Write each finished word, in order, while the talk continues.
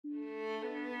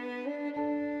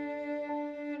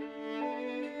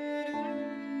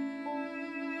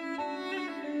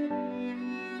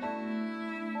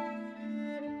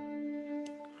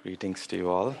Greetings to you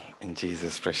all in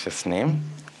Jesus' precious name.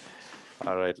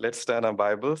 All right, let's turn our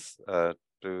Bibles to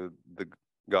the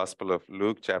Gospel of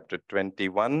Luke, chapter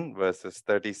 21, verses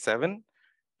 37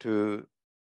 to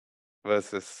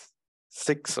verses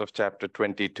 6 of chapter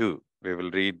 22. We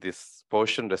will read this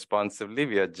portion responsively.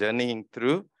 We are journeying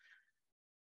through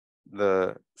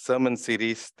the sermon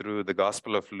series through the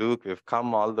Gospel of Luke. We've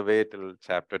come all the way till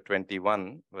chapter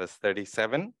 21, verse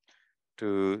 37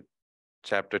 to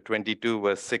chapter 22,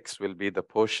 verse 6 will be the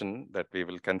portion that we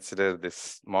will consider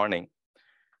this morning.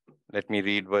 Let me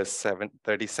read verse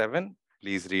 37.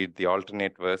 Please read the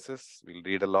alternate verses. We'll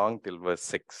read along till verse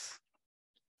 6.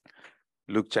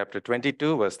 Luke chapter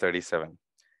 22, verse 37.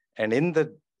 And in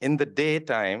the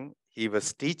daytime, he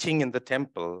was teaching in the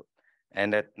temple,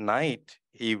 and at night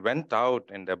he went out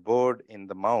and abode in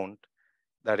the mount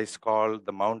that is called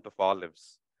the Mount of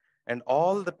Olives. And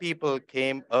all the people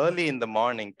came early in the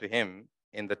morning to him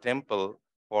in the temple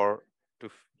to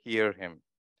hear him.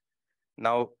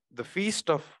 Now the feast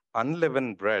of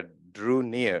unleavened bread drew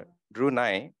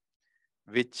nigh,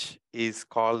 which is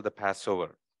called the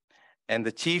Passover. And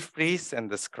the chief priests and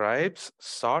the scribes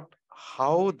sought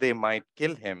how they might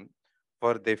kill him,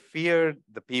 for they feared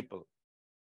the people.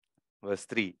 Verse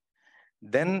 3.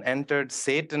 Then entered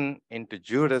Satan into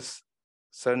Judas,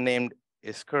 surnamed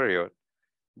Iscariot,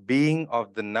 being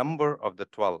of the number of the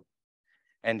 12.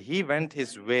 And he went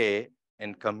his way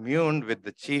and communed with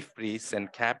the chief priests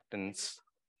and captains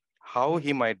how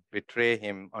he might betray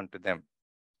him unto them.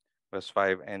 Verse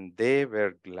 5, and they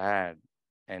were glad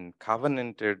and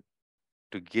covenanted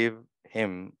to give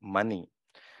him money.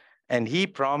 And he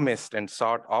promised and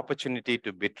sought opportunity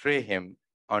to betray him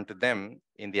unto them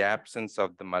in the absence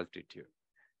of the multitude.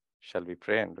 Shall we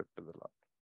pray and look to the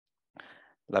Lord?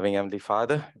 Loving Heavenly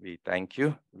Father, we thank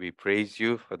you. We praise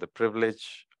you for the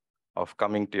privilege of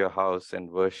coming to your house and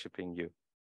worshiping you.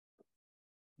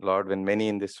 Lord, when many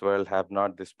in this world have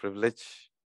not this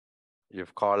privilege,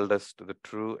 you've called us to the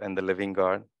true and the living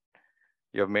God.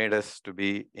 You have made us to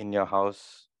be in your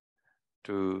house,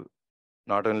 to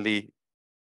not only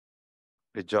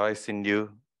rejoice in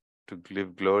you, to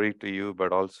give glory to you,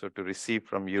 but also to receive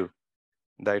from you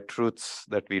thy truths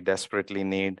that we desperately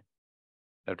need,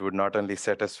 that would not only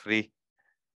set us free,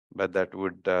 but that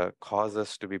would cause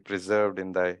us to be preserved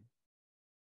in thy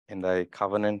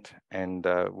covenant, and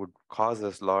would cause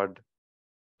us, Lord,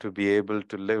 to be able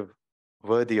to live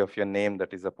worthy of your name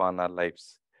that is upon our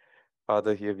lives.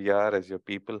 Father, here we are as your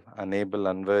people, unable,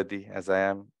 unworthy as I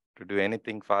am to do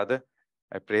anything, Father.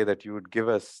 I pray that you would give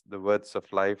us the words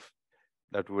of life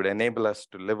that would enable us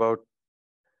to live out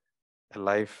a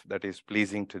life that is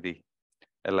pleasing to thee,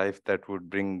 a life that would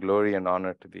bring glory and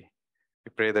honor to thee.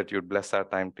 We pray that you would bless our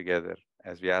time together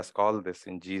as we ask all this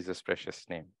in Jesus' precious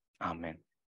name. Amen.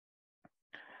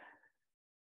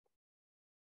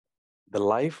 The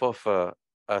life of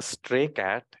a stray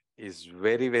cat is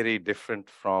very, very different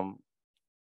from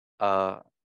a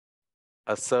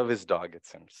service dog, it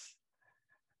seems.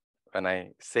 When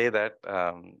I say that,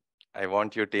 I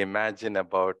want you to imagine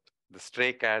about the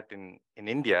stray cat in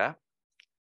India,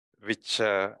 which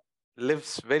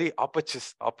lives very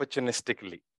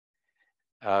opportunistically.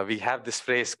 We have this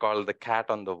phrase called the cat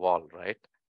on the wall, right?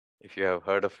 If you have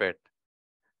heard of it.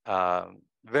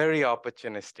 Very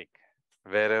opportunistic.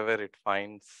 Wherever it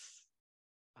finds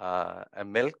a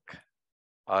milk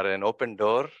or an open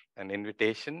door, an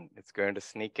invitation, it's going to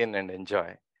sneak in and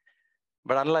enjoy.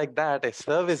 But unlike that, a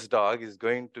service dog is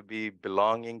going to be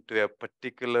belonging to a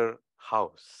particular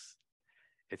house.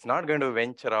 It's not going to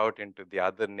venture out into the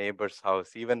other neighbor's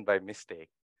house, even by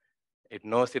mistake. It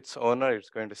knows its owner.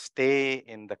 It's going to stay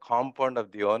in the compound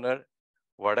of the owner.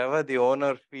 Whatever the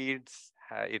owner feeds,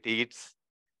 it eats.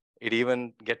 It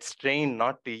even gets trained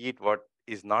not to eat what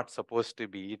is not supposed to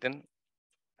be eaten.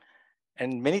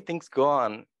 And many things go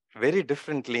on very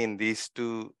differently in these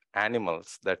two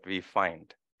animals that we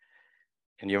find.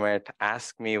 And you might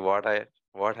ask me what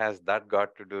has that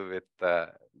got to do with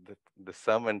the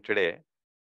sermon today,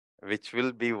 which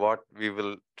will be what we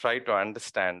will try to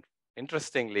understand.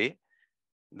 Interestingly,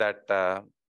 that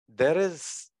there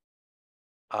is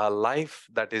a life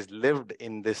that is lived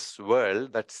in this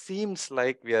world that seems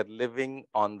like we are living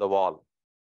on the wall.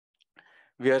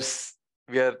 We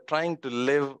are trying to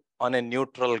live on a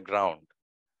neutral ground.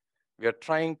 We are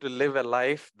trying to live a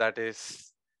life that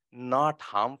is not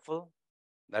harmful,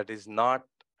 that is not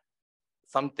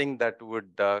something that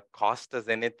would cost us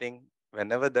anything.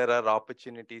 Whenever there are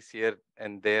opportunities here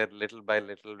and there, little by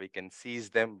little, we can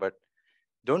seize them, but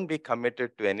don't be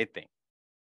committed to anything.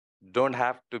 Don't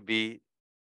have to be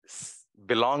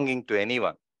belonging to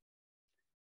anyone.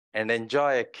 and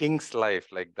enjoy a king's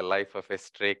life, like the life of a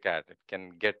stray cat.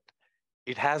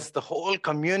 It has the whole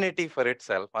community for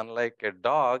itself, unlike a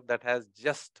dog that has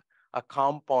just a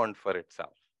compound for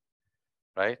itself,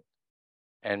 right?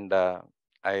 And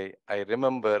I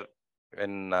remember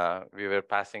when we were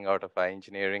passing out of our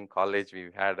engineering college, we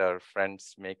had our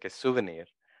friends make a souvenir,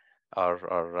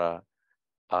 or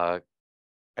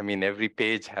I mean, every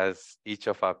page has each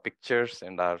of our pictures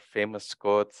and our famous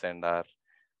quotes and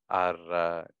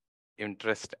our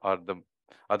interest or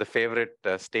the favorite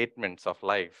statements of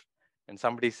life. And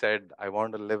somebody said, "I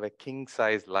want to live a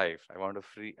king-size life. I want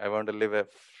to live a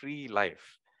free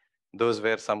life." Those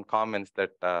were some comments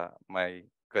that my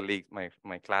colleagues,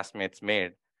 my classmates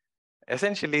made.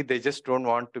 Essentially, they just don't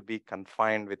want to be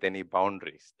confined with any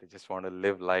boundaries. They just want to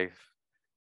live life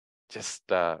just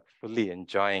fully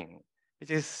enjoying,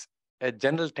 which is a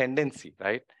general tendency,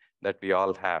 right, that we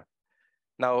all have.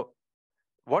 Now,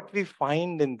 what we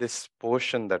find in this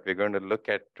portion that we're going to look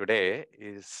at today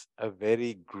is a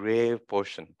very grave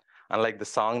portion. Unlike the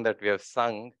song that we have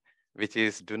sung, which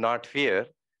is "Do Not Fear,"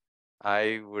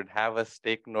 I would have us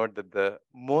take note that the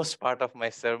most part of my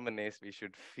sermon is we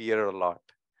should fear a lot.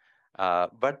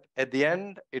 But at the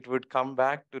end, it would come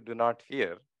back to "Do not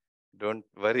fear." Don't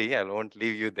worry, I won't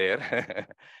leave you there.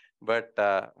 But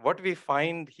what we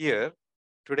find here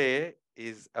today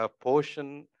is a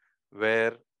portion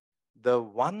where the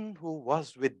one who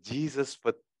was with Jesus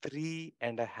for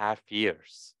 3.5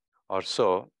 years or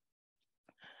so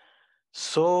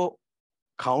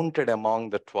counted among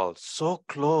the 12, so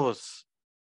close,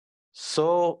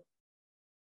 so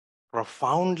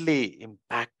profoundly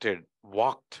impacted,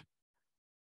 walked,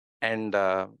 and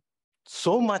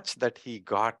so much that he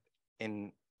got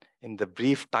in the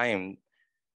brief time,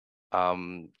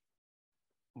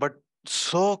 but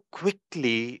so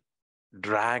quickly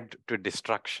dragged to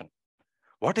destruction.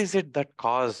 What is it that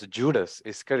caused Judas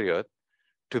Iscariot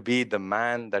to be the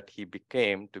man that he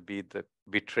became, to be the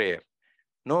betrayer?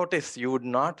 Notice you would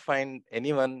not find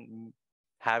anyone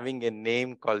having a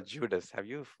name called Judas. Have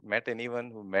you met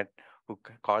anyone who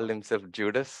called himself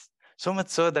Judas? So much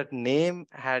so that name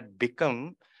had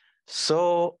become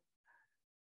so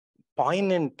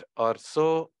poignant or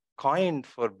so coined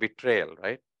for betrayal,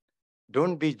 right?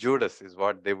 Don't be Judas is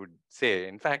what they would say.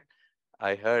 In fact,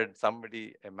 I heard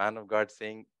somebody, a man of God,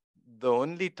 saying the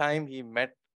only time he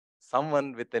met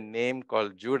someone with a name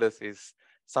called Judas is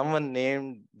someone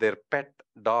named their pet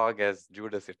dog as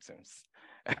Judas, it seems.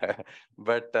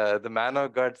 But the man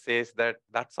of God says that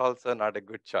that's also not a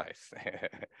good choice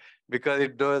because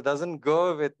it doesn't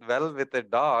go well with a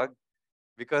dog,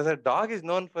 because a dog is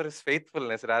known for his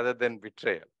faithfulness rather than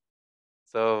betrayal.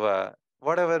 So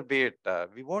whatever be it,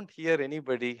 we won't hear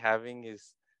anybody having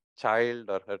his child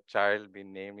or her child be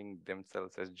naming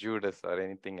themselves as Judas or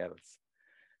anything else.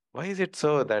 Why is it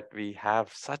so that we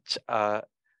have such a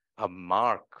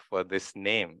mark for this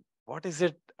name? What is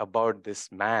it about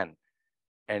this man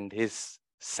and his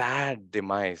sad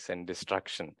demise and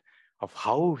destruction, of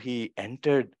how he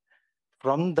entered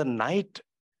from the night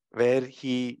where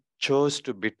he chose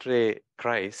to betray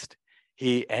Christ?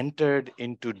 He entered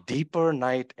into deeper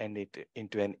night and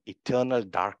into an eternal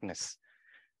darkness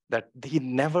that he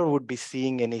never would be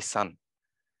seeing any sun.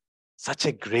 Such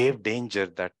a grave danger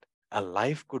that a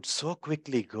life could so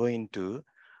quickly go into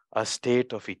a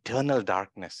state of eternal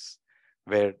darkness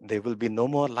where there will be no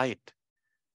more light.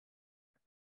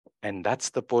 And that's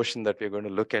the portion that we're going to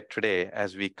look at today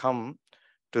as we come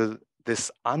to this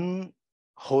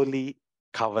unholy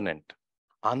covenant.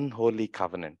 Unholy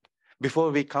covenant.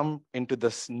 Before we come into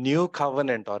this new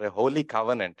covenant or a holy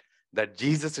covenant that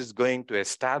Jesus is going to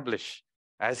establish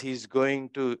as he's going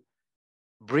to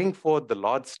bring forth the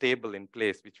Lord's table in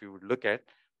place, which we would look at,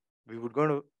 we would going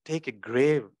to take a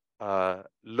grave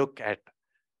look at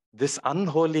this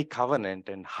unholy covenant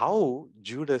and how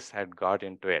Judas had got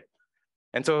into it.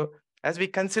 And so as we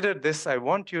consider this, I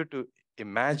want you to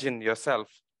imagine yourself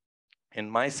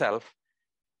and myself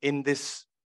in this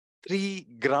three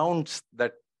grounds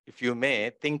that, if you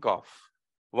may, think of.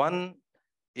 One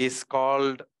is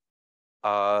called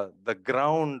the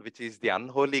ground, which is the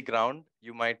unholy ground.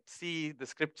 You might see the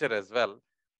scripture as well,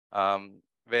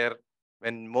 where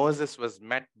when Moses was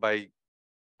met by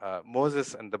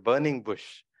Moses and the burning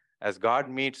bush, as God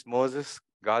meets Moses,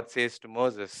 God says to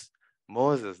Moses,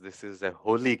 "Moses, this is a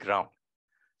holy ground."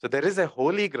 So there is a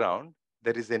holy ground,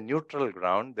 there is a neutral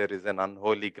ground, there is an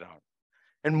unholy ground.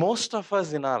 And most of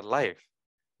us in our life,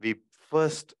 we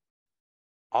first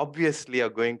obviously are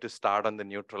going to start on the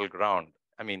neutral ground.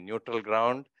 I mean, neutral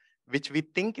ground, which we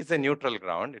think is a neutral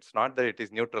ground. It's not that it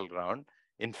is neutral ground.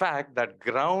 In fact, that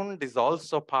ground is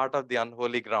also part of the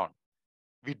unholy ground.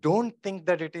 We don't think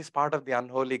that it is part of the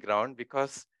unholy ground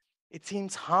because it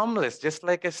seems harmless, just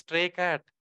like a stray cat,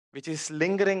 which is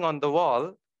lingering on the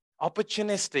wall,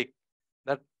 opportunistic,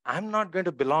 that I'm not going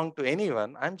to belong to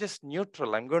anyone. I'm just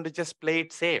neutral. I'm going to just play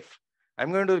it safe.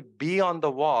 I'm going to be on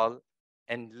the wall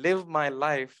and live my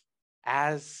life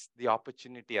as the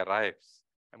opportunity arrives.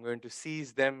 I'm going to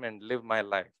seize them and live my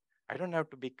life. I don't have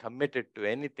to be committed to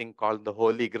anything called the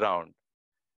holy ground.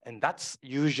 And that's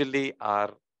usually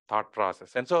our thought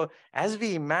process. And so as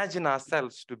we imagine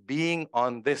ourselves to being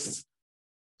on this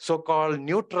so-called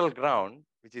neutral ground,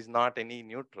 which is not any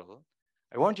neutral,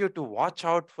 I want you to watch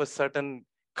out for certain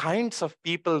kinds of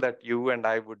people that you and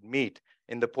I would meet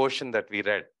in the portion that we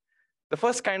read. The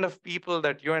first kind of people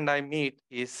that you and I meet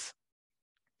is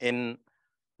in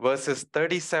verses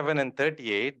 37 and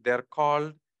 38. They're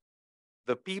called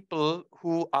the people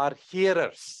who are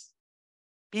hearers.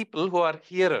 People who are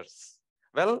hearers.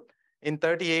 Well, in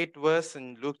 38 verse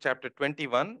in Luke chapter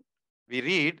 21, we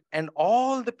read, and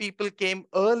all the people came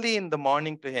early in the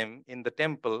morning to him in the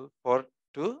temple for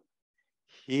to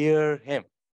hear him.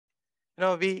 You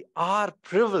know, we are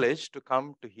privileged to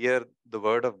come to hear the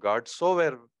word of God. So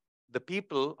were the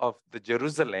people of the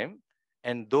Jerusalem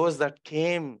and those that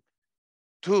came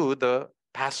to the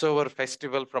Passover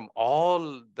festival from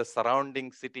all the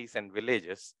surrounding cities and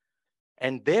villages.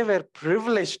 And they were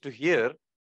privileged to hear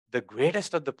the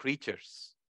greatest of the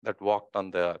preachers that walked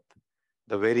on the earth,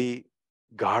 the very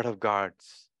God of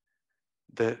gods,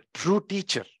 the true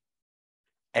teacher.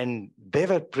 And they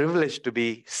were privileged to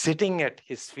be sitting at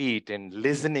his feet and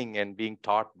listening and being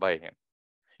taught by him.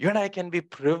 You and I can be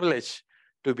privileged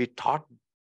to be taught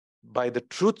by the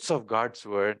truths of God's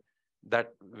word,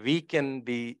 that we can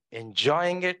be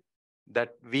enjoying it,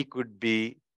 that we could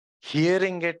be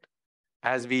hearing it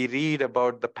as we read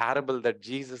about the parable that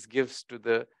Jesus gives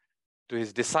to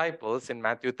his disciples in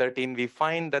Matthew 13. We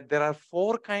find that there are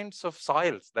four kinds of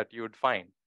soils that you would find,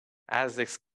 as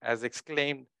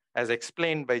explained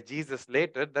by Jesus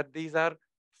later, that these are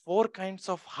four kinds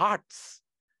of hearts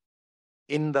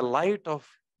in the light of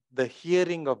the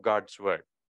hearing of God's word.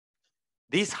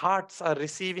 These hearts are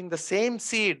receiving the same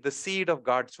seed, the seed of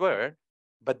God's word,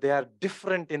 but they are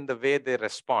different in the way they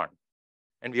respond.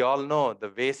 And we all know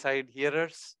the wayside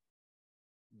hearers,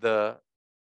 the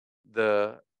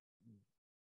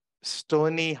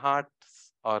stony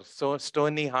hearts or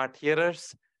stony heart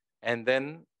hearers, and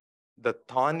then the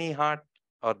thorny heart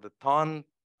or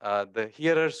the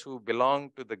hearers who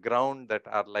belong to the ground that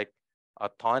are like a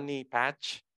thorny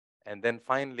patch, and then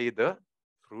finally the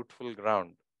fruitful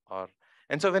ground.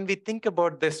 And so when we think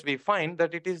about this, we find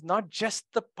that it is not just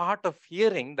the part of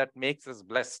hearing that makes us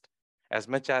blessed as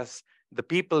much as the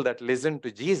people that listen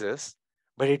to Jesus,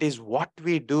 but it is what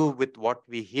we do with what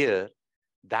we hear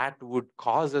that would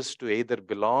cause us to either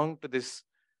belong to this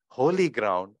holy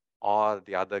ground or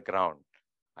the other ground.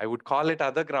 I would call it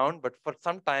other ground, but for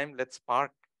some time, let's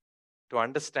park to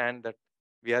understand that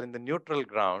we are in the neutral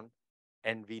ground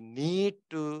and we need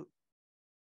to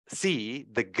see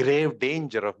the grave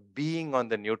danger of being on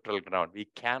the neutral ground. We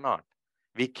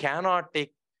cannot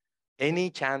take any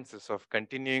chances of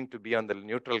continuing to be on the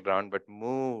neutral ground, but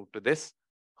move to this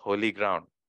holy ground.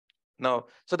 Now,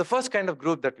 so the first kind of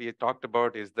group that we talked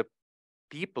about is the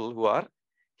people who are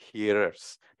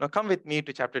hearers. Now come with me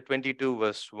to chapter 22,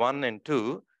 verse 1 and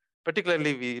 2.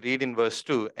 Particularly, we read in verse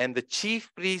 2, and the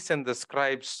chief priests and the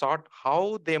scribes sought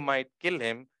how they might kill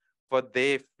him, for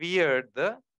they feared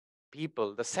the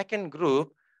people. The second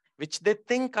group, which they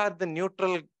think are the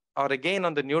neutral, or again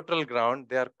on the neutral ground,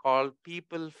 they are called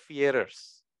people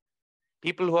fearers.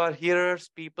 People who are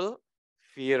hearers, people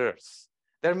fearers.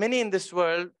 There are many in this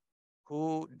world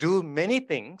who do many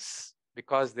things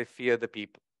because they fear the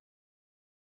people.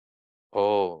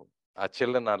 Oh, our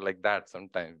children are like that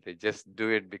sometimes. They just do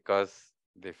it because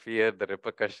they fear the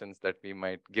repercussions that we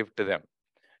might give to them.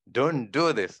 Don't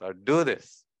do this or do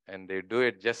this. And they do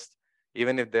it just,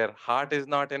 even if their heart is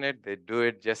not in it, they do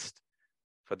it just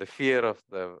for the fear of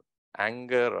the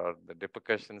anger or the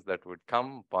repercussions that would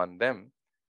come upon them.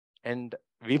 And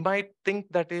we might think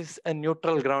that is a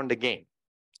neutral ground again,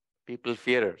 people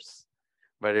fearers,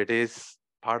 but it is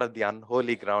part of the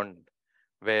unholy ground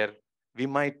where we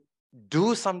might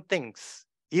do some things,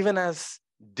 even as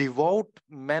devout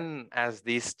men as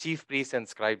these chief priests and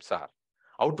scribes are.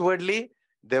 Outwardly,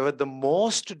 they were the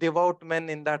most devout men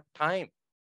in that time.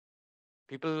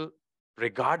 People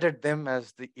regarded them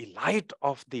as the elite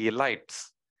of the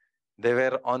elites. They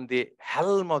were on the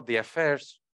helm of the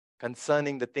affairs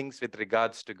concerning the things with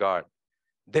regards to God.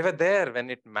 They were there when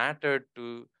it mattered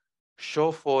to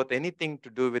show forth anything to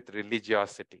do with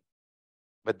religiosity.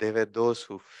 But they were those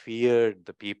who feared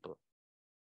the people.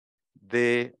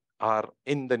 they are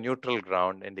in the neutral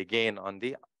ground and again on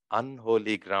the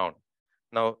unholy ground.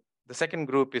 Now, the second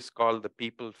group is called the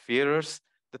people fearers.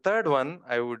 The third one,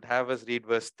 I would have us read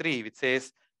verse 3, which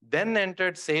says, Then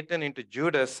entered Satan into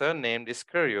Judas, surnamed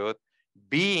Iscariot,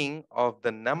 being of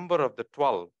the number of the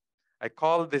 12. I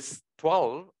call this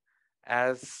 12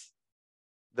 as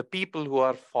the people who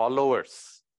are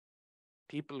followers.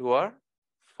 People who are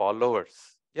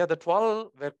followers. Yeah, the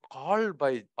 12 were called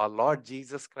by our Lord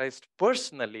Jesus Christ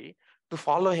personally to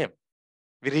follow him.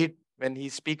 We read when he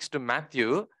speaks to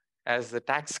Matthew as the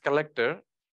tax collector,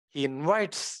 he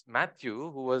invites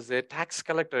Matthew, who was a tax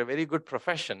collector, a very good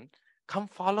profession, come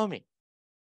follow me.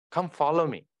 Come follow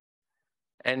me.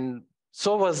 And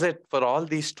so was it for all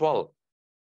these 12.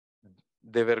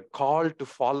 They were called to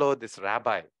follow this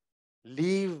rabbi,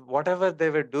 leave whatever they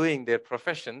were doing, their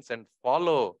professions, and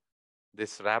follow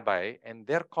this rabbi. And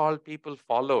they're called people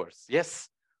followers. Yes,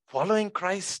 following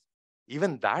Christ,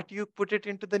 even that you put it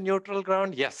into the neutral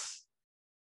ground? Yes.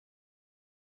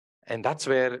 And that's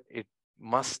where it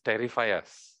must terrify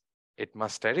us. It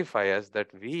must terrify us that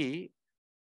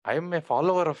I am a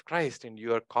follower of Christ and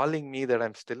you are calling me that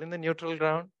I'm still in the neutral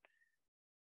ground.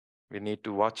 We need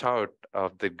to watch out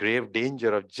of the grave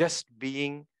danger of just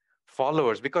being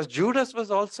followers, because Judas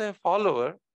was also a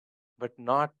follower, but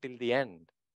not till the end.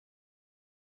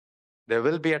 There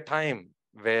will be a time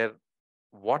where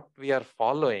what we are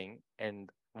following and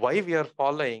why we are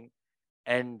following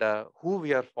and who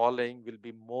we are following will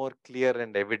be more clear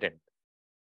and evident.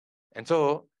 And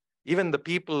so even the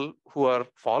people who are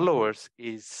followers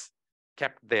is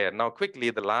kept there. Now, quickly,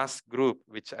 the last group,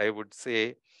 which I would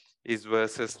say is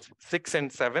verses 6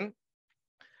 and 7,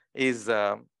 is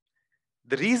the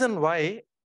reason why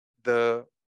the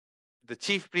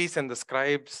chief priests and the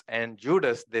scribes and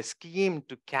Judas, they schemed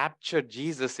to capture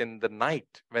Jesus in the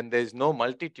night when there is no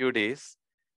multitude is,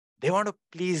 they want to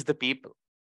please the people.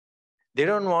 They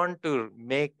don't want to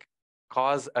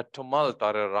cause a tumult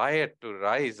or a riot to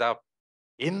rise up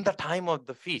in the time of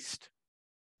the feast.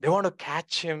 They want to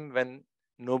catch him when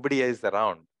nobody is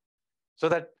around, so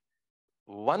that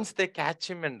once they catch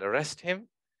him and arrest him,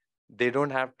 they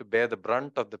don't have to bear the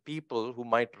brunt of the people who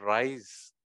might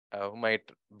rise, who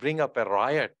might bring up a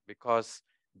riot, because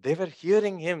they were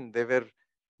hearing him, they were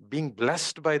being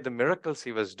blessed by the miracles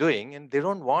he was doing, and they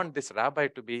don't want this rabbi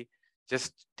to be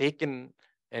just taken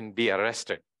and be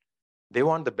arrested. They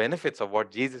want the benefits of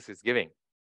what Jesus is giving.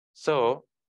 So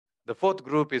the fourth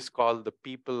group is called the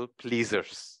people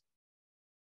pleasers.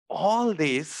 All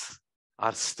these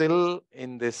are still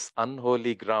in this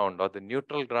unholy ground, or the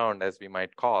neutral ground as we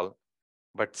might call,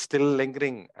 but still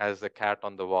lingering as a cat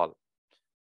on the wall.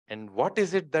 And what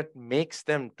is it that makes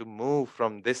them to move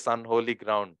from this unholy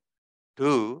ground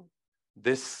to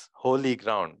this holy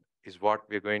ground is what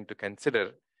we're going to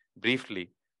consider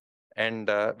briefly. And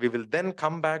we will then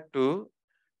come back to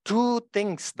two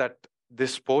things that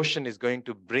this portion is going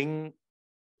to bring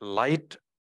light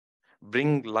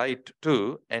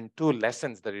to, and two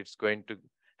lessons that it's going to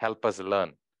help us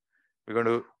learn. We're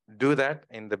going to do that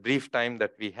in the brief time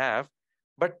that we have.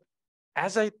 But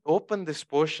as I open this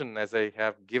portion, as I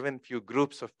have given few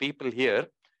groups of people here,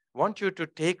 I want you to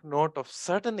take note of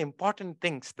certain important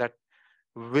things that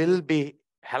will be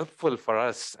helpful for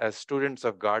us as students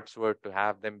of God's word to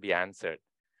have them be answered.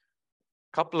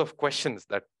 Couple of questions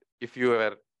that, if you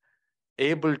are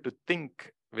able to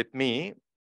think with me,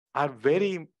 are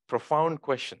very profound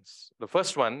questions. The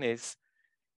first one is,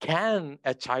 can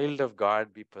a child of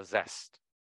God be possessed?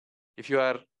 If you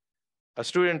are a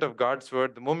student of God's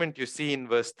word, the moment you see in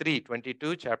verse 3,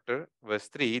 22 chapter, verse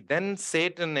 3, then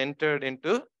Satan entered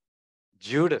into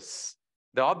Judas.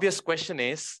 The obvious question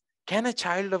is, can a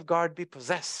child of God be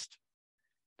possessed?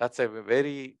 That's a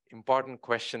very important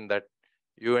question that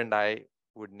you and I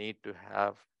would need to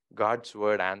have God's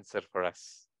word answer for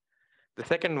us. The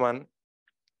second one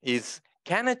is,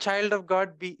 can a child of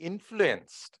God be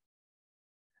influenced?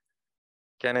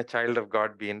 Can a child of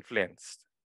God be influenced?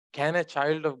 Can a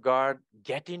child of God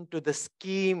get into the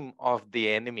scheme of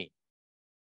the enemy?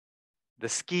 The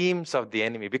schemes of the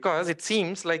enemy. Because it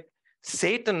seems like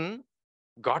Satan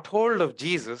got hold of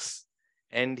Jesus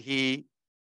and he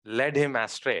led him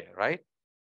astray, right?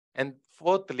 And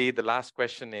fourthly, the last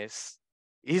question is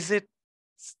it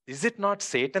not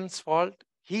Satan's fault?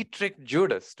 He tricked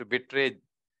Judas to betray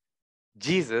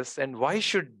Jesus, and why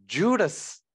should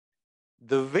Judas,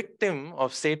 the victim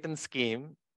of Satan's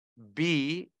scheme,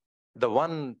 be the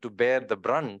one to bear the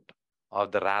brunt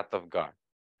of the wrath of God?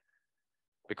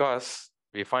 Because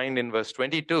we find in verse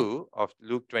 22 of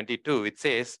Luke 22, it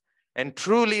says, and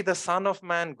truly the Son of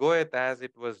Man goeth as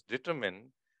it was determined,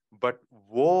 but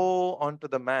woe unto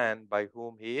the man by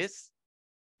whom he is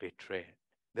betrayed.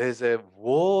 There's a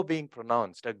woe being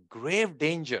pronounced, a grave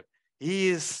danger. He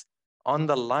is on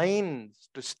the lines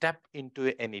to step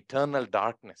into an eternal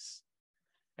darkness.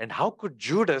 And how could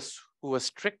Judas, who was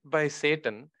tricked by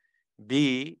Satan,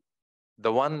 be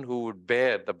the one who would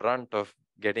bear the brunt of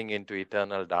getting into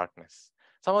eternal darkness?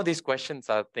 Some of these questions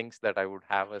are things that I would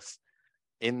have us,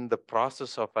 in the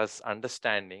process of us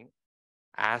understanding,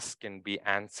 ask and be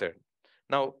answered.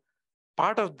 Now,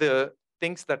 part of the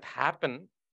things that happen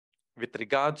with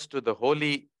regards to the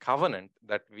holy covenant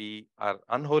that we are,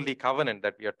 unholy covenant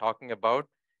that we are talking about,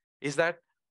 is that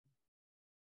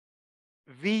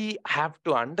we have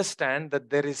to understand that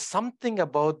there is something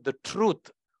about the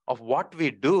truth of what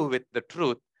we do with the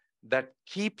truth that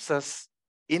keeps us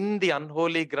in the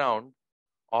unholy ground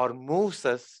or moves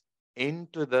us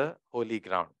into the holy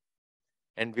ground.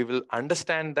 And we will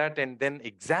understand that and then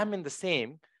examine the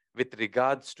same with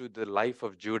regards to the life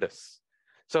of Judas.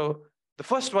 So the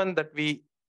first one that we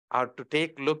are to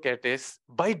take a look at is,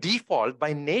 by default,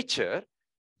 by nature,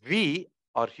 we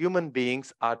or human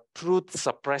beings are truth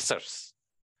suppressors.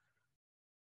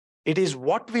 It is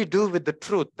what we do with the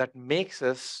truth that makes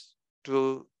us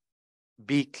to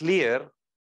be clear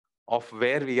of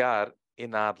where we are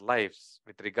in our lives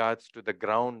with regards to the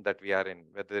ground that we are in,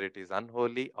 whether it is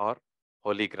unholy or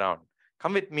holy ground.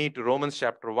 Come with me to Romans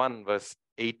chapter 1, verse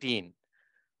 18.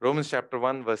 Romans chapter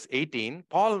 1, verse 18.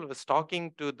 Paul was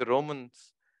talking to the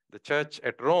Romans, the church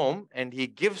at Rome, and he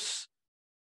gives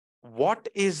what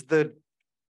is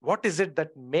it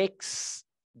that makes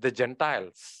the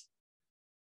Gentiles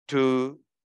to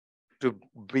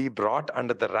be brought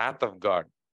under the wrath of God.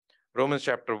 Romans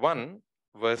chapter 1,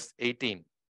 verse 18.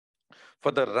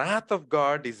 For the wrath of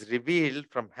God is revealed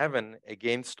from heaven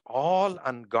against all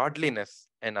ungodliness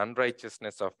and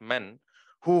unrighteousness of men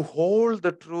who hold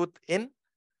the truth in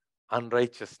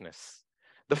unrighteousness.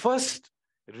 The first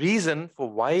reason for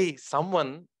why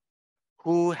someone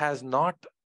who has not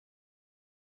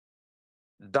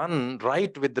done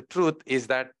right with the truth is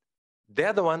that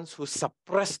they're the ones who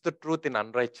suppress the truth in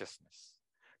unrighteousness.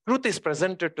 Truth is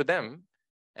presented to them,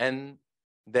 and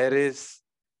there is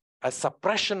a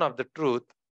suppression of the truth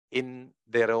in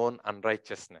their own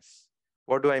unrighteousness.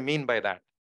 What do I mean by that?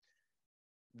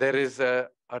 There is a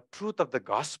truth of the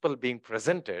gospel being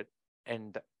presented,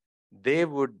 and they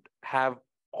would have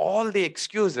all the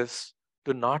excuses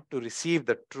to not to receive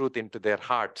the truth into their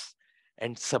hearts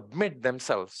and submit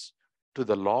themselves to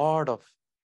the Lord of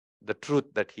the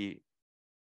truth that he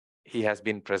has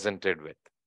been presented with.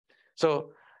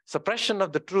 So suppression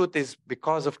of the truth is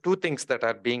because of two things that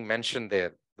are being mentioned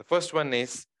there. The first one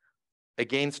is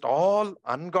against all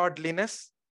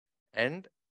ungodliness and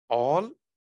all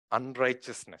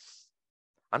unrighteousness.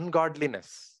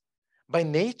 Ungodliness. By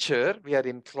nature, we are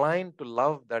inclined to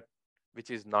love that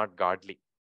which is not godly.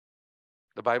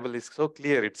 The Bible is so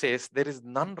clear. It says, there is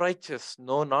none righteous,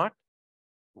 no, not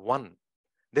one.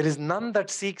 There is none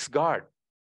that seeks God.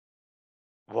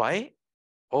 Why?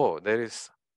 Oh, there is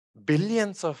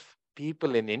billions of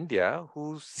people in India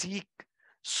who seek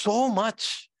so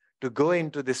much to go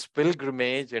into this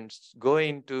pilgrimage and go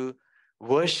into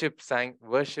worship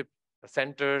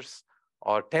centers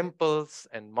or temples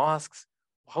and mosques.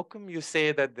 How come you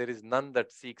say that there is none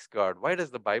that seeks God? Why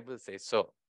does the Bible say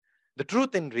so? The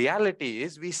truth in reality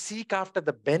is we seek after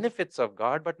the benefits of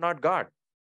God, but not God.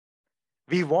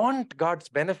 We want God's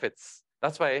benefits.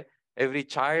 That's why every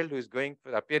child who is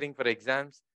appearing for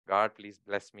exams, God, please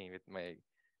bless me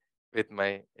with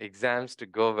my exams to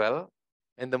go well.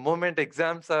 And the moment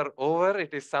exams are over,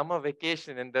 it is summer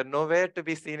vacation and they're nowhere to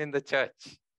be seen in the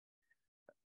church.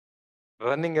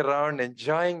 Running around,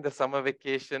 enjoying the summer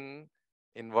vacation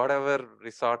in whatever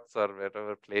resorts or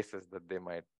whatever places that they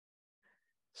might.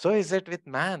 So is it with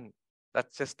man.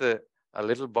 That's just a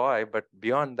little boy, but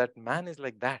beyond that, man is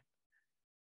like that.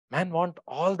 Man want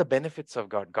all the benefits of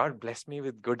God. God bless me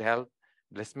with good health,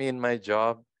 bless me in my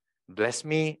job, bless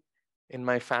me in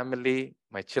my family.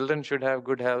 My children should have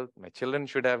good health. My children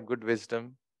should have good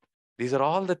wisdom. These are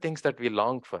all the things that we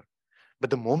long for. But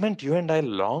the moment you and I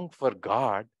long for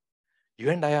God, you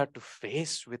and I are to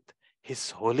face with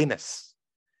His holiness,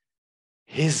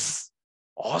 His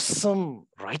awesome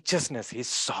righteousness, His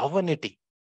sovereignty.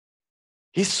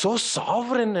 He's so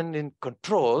sovereign and in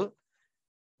control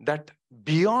that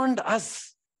beyond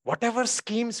us, whatever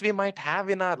schemes we might have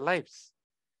in our lives,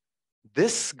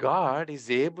 this God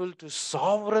is able to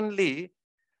sovereignly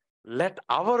let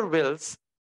our wills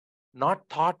not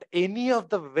thwart any of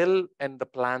the will and the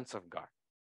plans of God.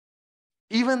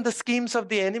 Even the schemes of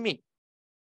the enemy.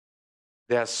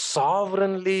 They are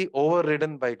sovereignly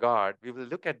overridden by God. We will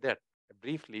look at that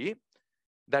briefly,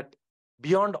 that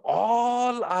beyond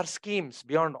all our schemes,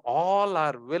 beyond all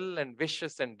our will and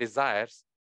wishes and desires,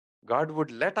 God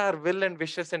would let our will and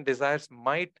wishes and desires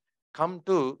might come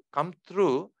through,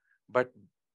 but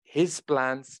his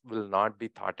plans will not be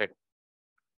thwarted.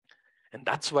 And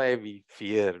that's why we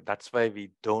fear. That's why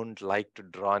we don't like to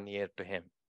draw near to him.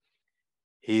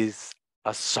 He is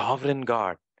a sovereign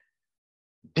God.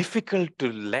 Difficult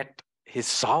to let his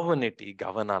sovereignty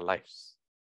govern our lives.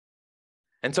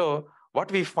 And so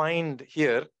what we find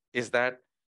here is that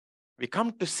we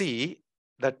come to see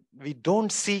that we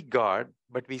don't seek God,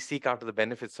 but we seek after the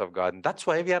benefits of God. And that's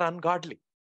why we are ungodly.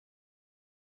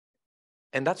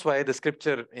 And that's why the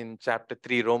scripture in chapter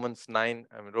 3, Romans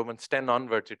 10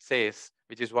 onwards, it says,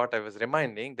 which is what I was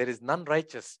reminding, there is none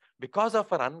righteous. Because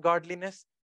of our ungodliness,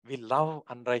 we love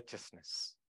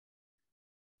unrighteousness.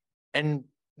 And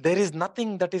there is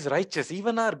nothing that is righteous.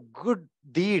 Even our good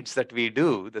deeds that we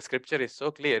do, the scripture is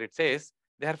so clear. It says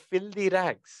they are filthy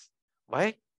rags.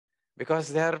 Why?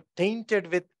 Because they are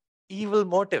tainted with evil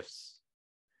motives.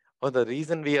 Or the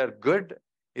reason we are good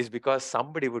is because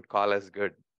somebody would call us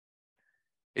good.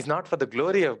 It's not for the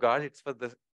glory of God, it's for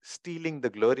stealing the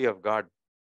glory of God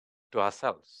to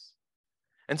ourselves.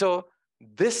 And so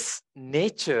this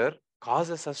nature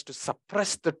causes us to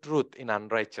suppress the truth in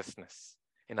unrighteousness,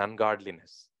 in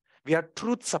ungodliness. We are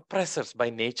truth suppressors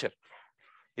by nature.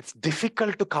 It's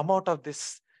difficult to come out of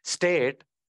this state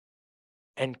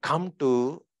and come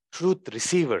to truth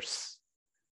receivers,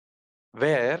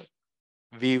 where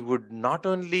we would not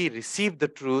only receive the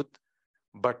truth,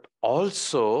 but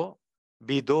also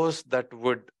be those that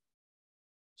would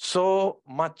so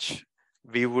much,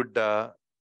 we would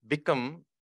become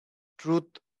truth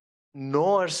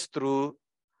knowers through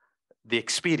the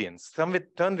experience. Turn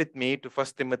with me to 1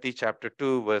 Timothy chapter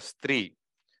 2, verse 3,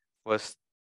 verse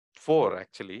 4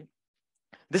 actually.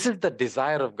 This is the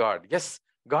desire of God. Yes,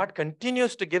 God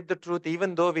continues to give the truth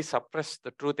even though we suppress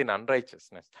the truth in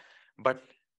unrighteousness. But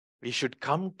we should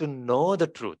come to know the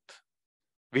truth.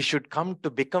 We should come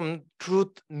to become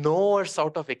truth knowers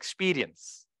out of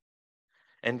experience.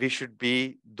 And we should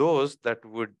be those that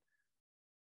would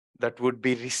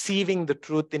be receiving the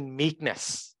truth in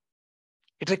meekness.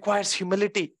 It requires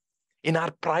humility. In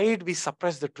our pride, we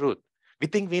suppress the truth. We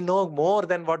think we know more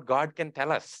than what God can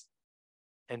tell us.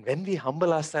 And when we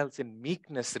humble ourselves in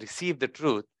meekness, receive the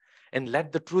truth, and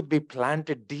let the truth be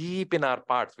planted deep in our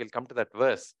hearts, we'll come to that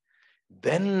verse,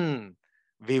 then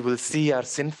we will see our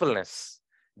sinfulness.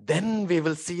 Then we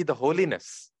will see the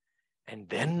holiness. And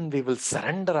then we will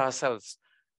surrender ourselves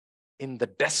in the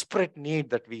desperate need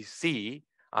that we see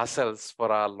ourselves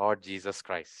for our Lord Jesus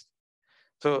Christ.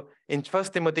 So in 1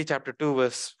 Timothy chapter 2,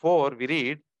 verse 4, we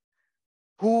read,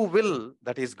 who will,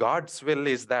 that is God's will,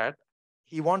 is that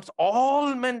he wants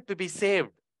all men to be saved,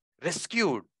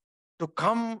 rescued, to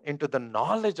come into the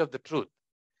knowledge of the truth.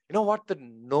 You know what the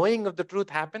knowing of the truth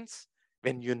happens?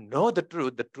 When you know the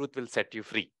truth will set you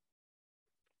free.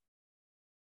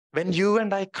 When you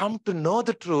and I come to know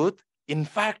the truth, in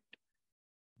fact,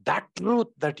 that truth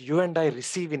that you and I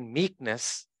receive in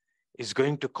meekness is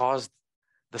going to cause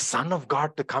the Son of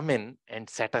God to come in and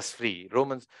set us free.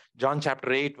 John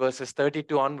chapter 8, verses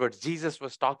 32 onwards, Jesus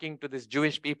was talking to this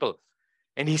Jewish people.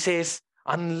 And he says,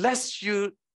 unless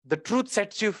the truth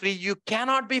sets you free, you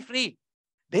cannot be free.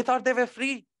 They thought they were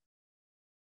free.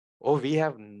 Oh, we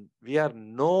are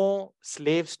no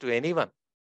slaves to anyone.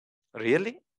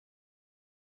 Really?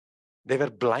 They were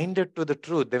blinded to the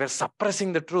truth. They were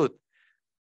suppressing the truth.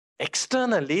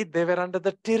 Externally, they were under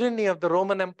the tyranny of the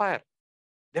Roman Empire.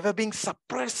 They were being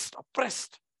suppressed,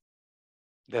 oppressed.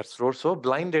 They're so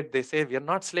blinded, they say, we are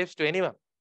not slaves to anyone.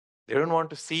 They don't want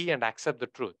to see and accept the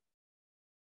truth.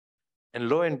 And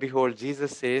lo and behold,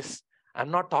 Jesus says,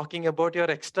 I'm not talking about your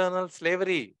external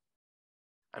slavery.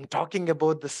 I'm talking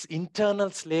about this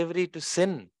internal slavery to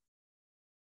sin.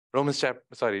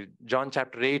 John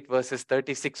chapter 8, verses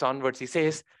 36 onwards, he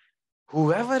says,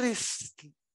 whoever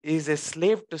is a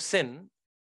slave to sin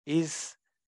is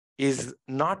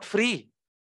not free.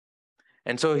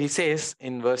 And so he says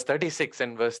in verse 36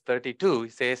 and verse 32, he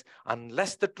says,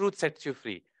 unless the truth sets you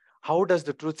free. How does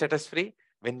the truth set us free?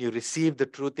 When you receive the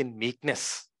truth in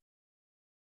meekness.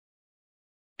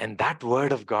 And that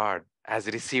word of God, as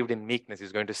received in meekness,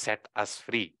 is going to set us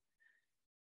free.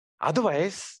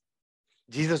 Otherwise,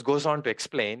 Jesus goes on to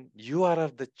explain, you are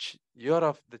of the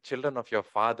children of your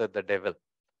father, the devil.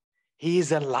 He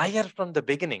is a liar from the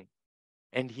beginning,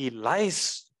 and he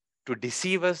lies to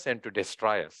deceive us and to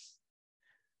destroy us.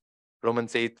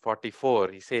 Romans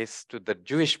 8:44, he says to the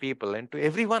Jewish people and to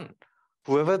everyone,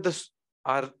 whoever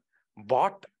are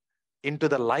bought into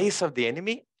the lies of the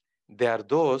enemy, they are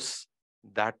those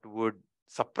that would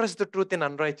suppress the truth in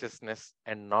unrighteousness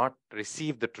and not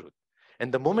receive the truth.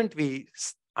 And the moment we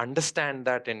understand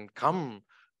that and come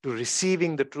to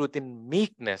receiving the truth in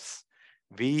meekness,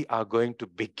 we are going to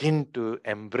begin to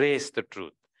embrace the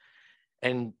truth.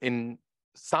 And in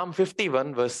Psalm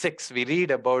 51, verse 6, we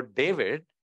read about David.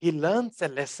 He learns a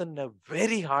lesson a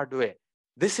very hard way.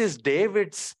 This is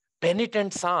David's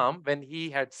penitent psalm when he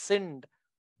had sinned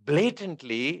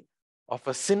blatantly of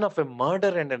a sin of a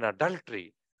murder and an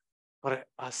adultery. For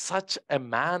such a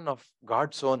man of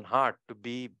God's own heart to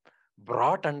be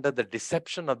brought under the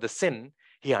deception of the sin,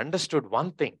 he understood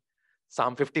one thing.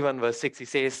 Psalm 51 verse 6, he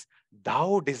says,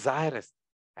 thou desirest,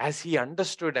 as he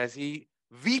understood, as he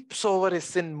weeps over his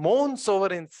sin, moans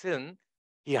over his sin,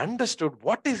 he understood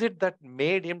what is it that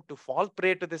made him to fall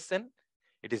prey to this sin?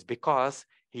 It is because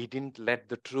he didn't let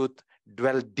the truth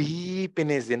dwell deep in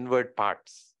his inward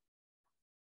parts.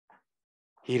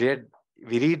 We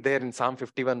read there in Psalm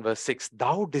 51 verse 6,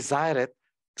 thou desireth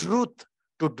truth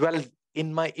to dwell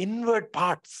in my inward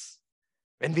parts.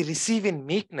 When we receive in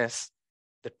meekness,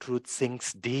 the truth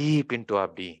sinks deep into our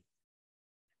being.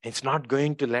 It's not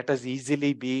going to let us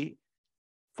easily be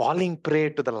falling prey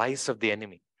to the lies of the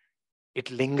enemy. It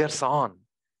lingers on.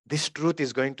 This truth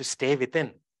is going to stay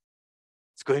within.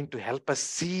 It's going to help us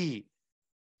see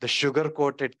the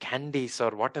sugar-coated candies or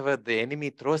whatever the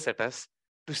enemy throws at us,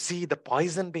 to see the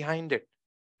poison behind it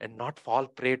and not fall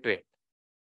prey to it.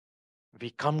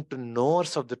 We come to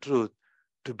knowers of the truth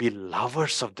to be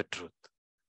lovers of the truth.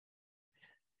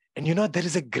 And there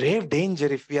is a grave danger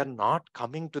if we are not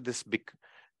coming to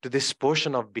this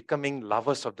portion of becoming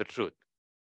lovers of the truth.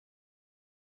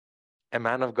 A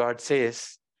man of God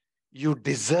says, you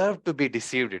deserve to be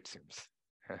deceived, it seems.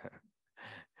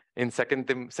 In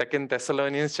 2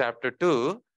 Thessalonians chapter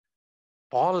 2,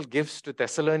 Paul gives to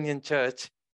Thessalonian church,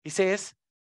 he says,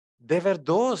 there were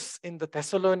those in the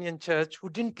Thessalonian church who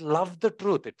didn't love the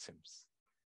truth, it seems.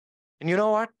 And you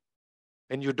know what?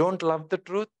 When you don't love the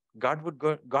truth, God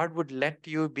would let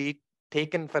you be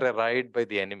taken for a ride by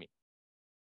the enemy.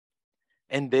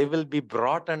 And they will be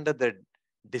brought under the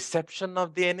deception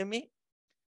of the enemy,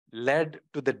 led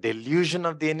to the delusion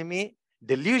of the enemy.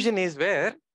 Delusion is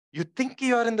where you think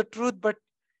you are in the truth, but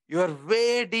you are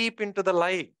way deep into the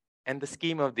lie and the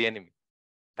scheme of the enemy.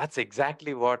 That's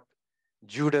exactly what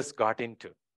Judas got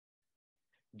into.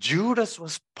 Judas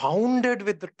was pounded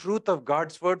with the truth of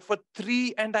God's word for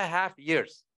 3.5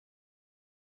 years.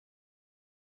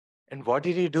 And what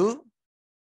did he do?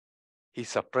 He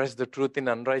suppressed the truth in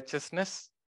unrighteousness.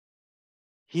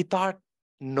 He thought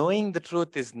knowing the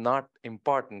truth is not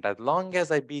important. As long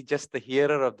as I be just the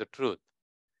hearer of the truth,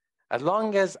 as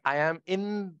long as I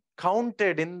am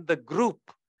counted in the group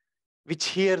which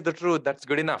hear the truth, that's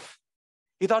good enough.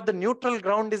 He thought the neutral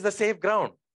ground is the safe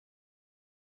ground.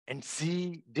 And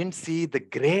didn't see the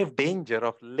grave danger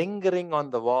of lingering on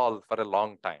the wall for a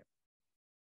long time.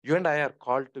 You and I are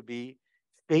called to be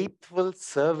faithful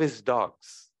service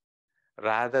dogs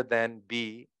rather than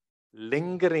be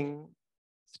lingering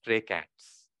stray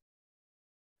cats.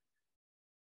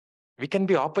 We can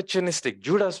be opportunistic.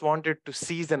 Judas wanted to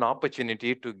seize an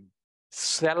opportunity to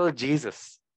sell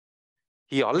Jesus.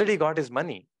 He already got his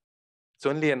money. It's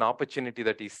only an opportunity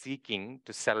that he's seeking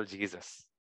to sell Jesus.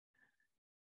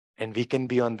 And we can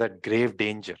be on that grave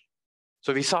danger.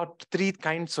 So we saw 3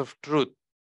 kinds of truth.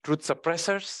 Truth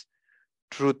suppressors,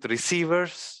 truth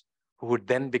receivers, who would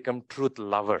then become truth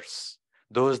lovers.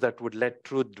 Those that would let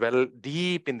truth dwell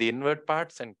deep in the inward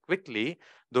parts, and quickly,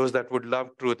 those that would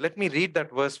love truth. Let me read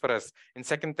that verse for us in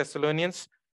 2 Thessalonians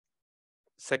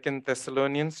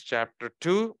chapter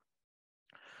 2.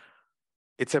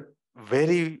 It's a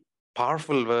very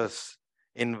powerful verse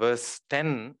in verse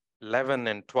 10, 11,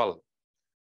 and 12.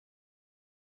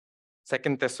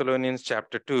 2 Thessalonians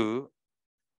chapter 2,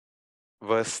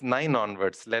 verse 9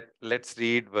 onwards. Let's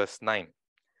read verse 9.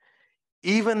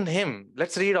 Even him,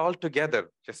 let's read all together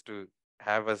just to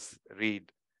have us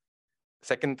read.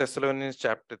 2 Thessalonians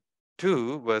chapter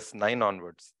 2, verse 9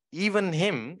 onwards. Even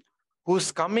him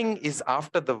whose coming is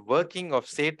after the working of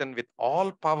Satan with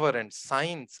all power and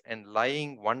signs and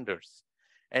lying wonders,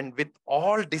 and with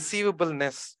all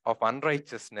deceivableness of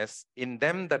unrighteousness in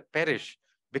them that perish,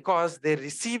 because they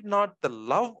receive not the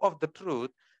love of the truth,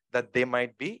 that they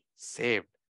might be saved.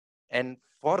 And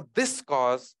for this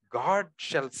cause, God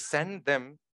shall send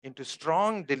them into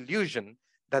strong delusion,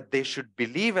 that they should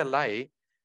believe a lie,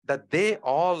 that they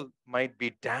all might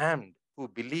be damned, who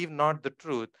believe not the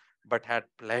truth, but had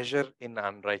pleasure in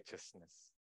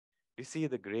unrighteousness. You see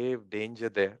the grave danger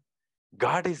there?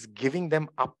 God is giving them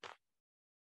up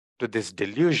to this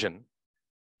delusion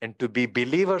and to be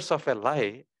believers of a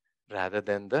lie rather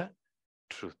than the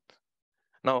truth.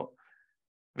 Now,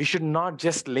 we should not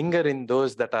just linger in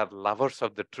those that are lovers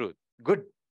of the truth. Good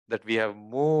that we have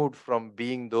moved from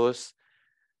being those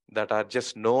that are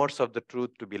just knowers of the truth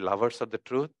to be lovers of the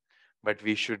truth, but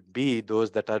we should be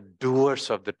those that are doers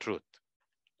of the truth.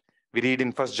 We read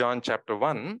in 1 John chapter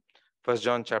 1, 1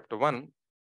 John chapter 1,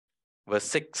 verse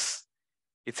 6.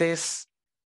 It says,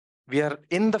 we are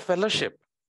in the fellowship,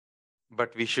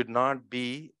 but we should not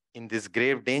be in this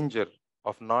grave danger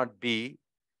of not be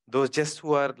those just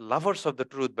who are lovers of the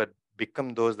truth, but become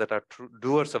those that are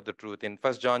doers of the truth. In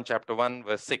 1 John chapter 1,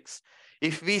 verse 6,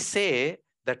 if we say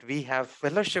that we have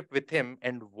fellowship with him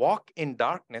and walk in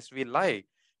darkness, we lie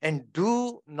and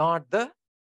do not the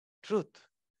truth.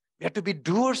 We have to be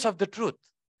doers of the truth.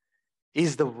 It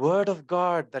is the word of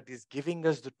God that is giving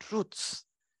us the truths,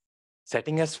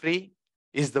 setting us free.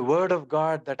 It is the word of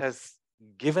God that has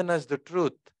given us the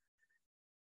truth,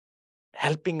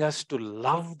 helping us to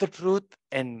love the truth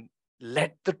and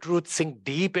let the truth sink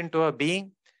deep into our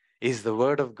being. Is the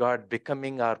word of God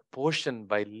becoming our portion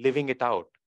by living it out.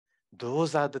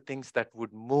 Those are the things that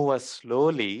would move us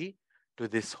slowly to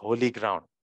this holy ground.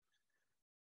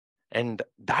 And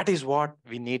that is what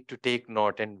we need to take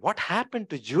note. And what happened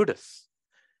to Judas?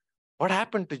 What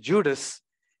happened to Judas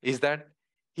is that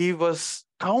he was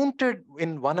counted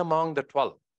in one among the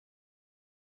 12.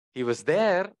 He was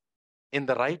there in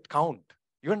the right count.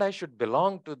 You and I should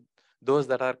belong to those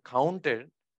that are counted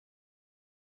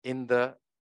in the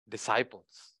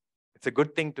disciples. It's a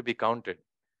good thing to be counted.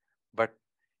 But,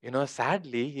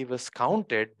 sadly, he was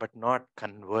counted but not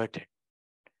converted.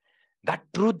 That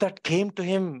truth that came to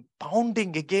him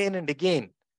pounding again and again,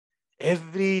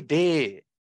 every day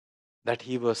that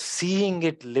he was seeing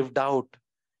it lived out,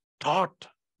 taught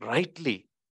rightly,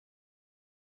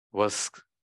 was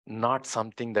not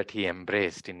something that he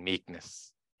embraced in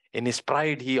meekness. In his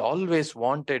pride, he always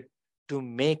wanted to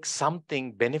make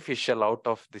something beneficial out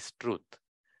of this truth.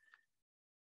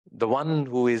 The one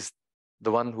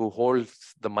who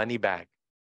holds the money bag,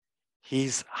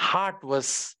 his heart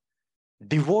was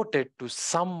devoted to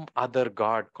some other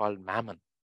god called Mammon.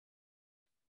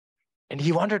 And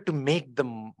he wanted to make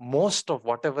the most of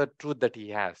whatever truth that he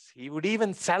has. He would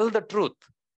even sell the truth.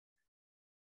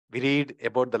 We read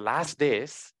about the last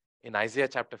days in Isaiah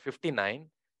chapter 59,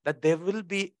 that there will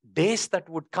be days that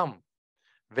would come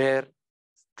where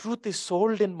truth is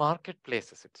sold in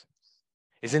marketplaces, it seems.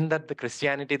 Isn't that the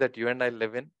Christianity that you and I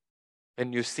live in?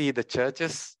 When you see the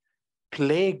churches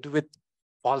plagued with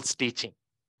false teaching,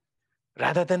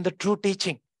 rather than the true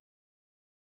teaching,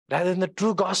 rather than the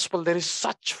true gospel, there is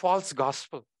such false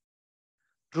gospel.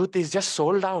 Truth is just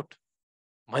sold out.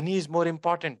 Money is more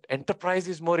important. Enterprise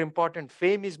is more important.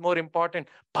 Fame is more important.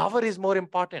 Power is more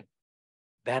important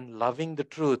than loving the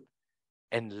truth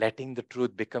and letting the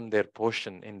truth become their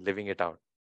portion in living it out.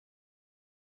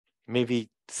 May we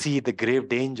see the grave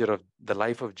danger of the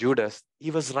life of Judas.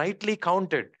 He was rightly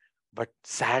counted, but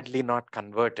sadly not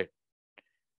converted.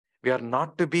 We are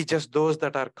not to be just those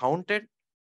that are counted,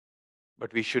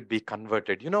 but we should be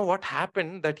converted. You know what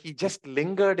happened? That he just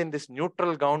lingered in this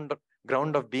neutral ground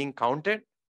of being counted.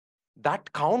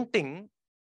 That counting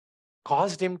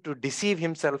caused him to deceive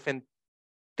himself and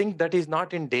think that he's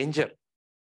not in danger.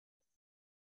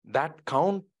 That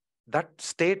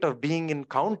state of being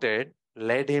counted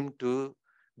led him to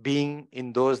being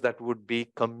in those that would be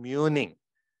communing.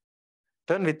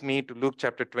 Turn with me to Luke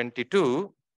chapter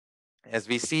 22. As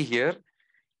we see here,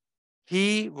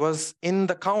 he was in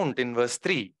the count in verse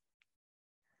 3,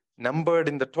 numbered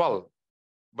in the 12.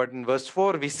 But in verse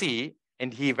 4, we see,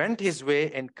 and he went his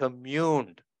way and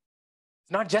communed.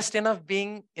 It's not just enough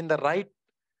being in the right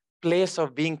place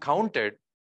of being counted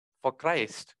for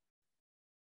Christ,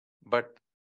 but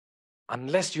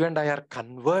unless you and I are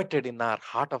converted in our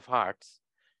heart of hearts,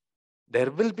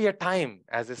 there will be a time,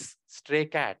 as a stray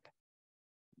cat,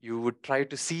 you would try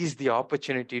to seize the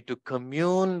opportunity to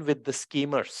commune with the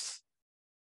schemers.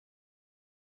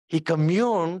 He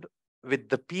communed with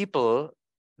the people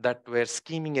that were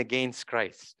scheming against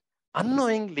Christ.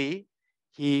 Unknowingly,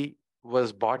 he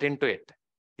was bought into it.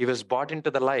 He was bought into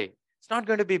the lie. It's not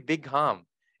going to be big harm.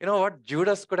 You know what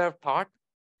Judas could have thought?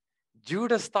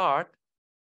 Judas thought,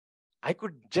 I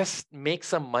could just make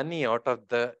some money out of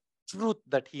the truth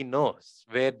that he knows,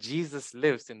 where Jesus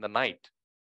lives in the night.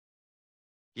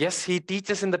 Yes, he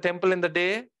teaches in the temple in the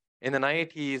day. In the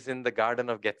night, he is in the Garden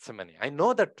of Gethsemane. I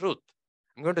know the truth.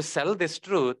 I'm going to sell this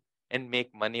truth and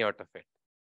make money out of it.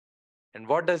 And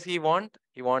what does he want?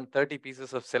 He wants 30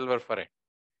 pieces of silver for it.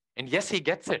 And yes, he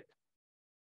gets it.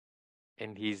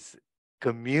 And he's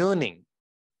communing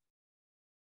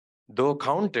though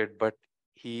counted, but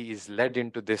he is led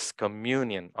into this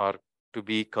communion or to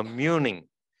be communing.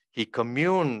 He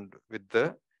communed with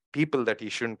the people that he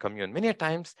shouldn't commune. Many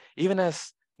times, even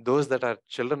as those that are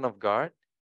children of God,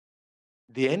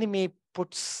 the enemy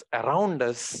puts around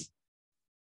us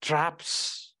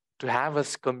traps to have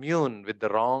us commune with the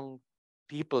wrong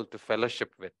people to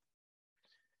fellowship with.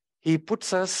 He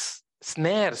puts us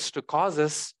snares to cause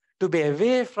us to be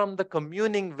away from the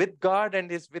communing with God and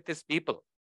with his people.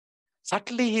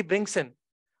 Subtly he brings in,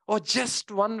 oh,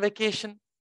 just one vacation,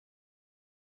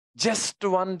 just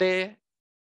one day.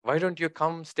 Why don't you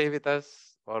come stay with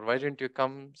us? Or why don't you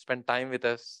come spend time with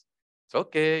us? It's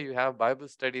okay, you have Bible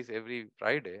studies every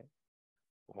Friday.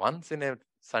 Once in a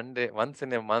Sunday, once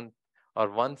in a month, or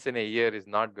once in a year is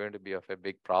not going to be of a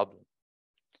big problem.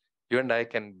 You and I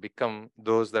can become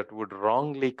those that would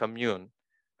wrongly commune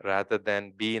rather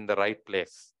than be in the right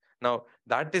place. Now,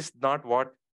 that is not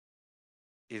what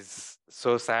is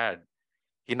so sad.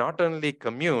 He not only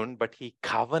communed, but he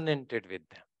covenanted with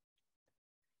them.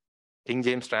 King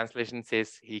James translation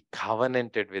says he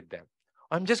covenanted with them.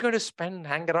 I'm just going to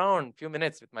hang around a few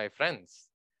minutes with my friends.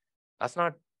 That's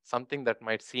not something that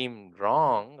might seem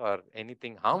wrong or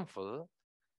anything harmful,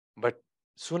 but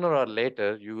sooner or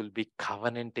later you will be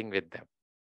covenanting with them.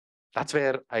 That's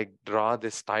where I draw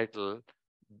this title,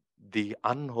 the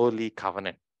unholy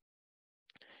covenant.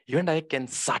 You and I can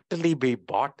subtly be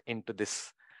bought into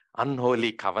this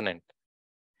unholy covenant.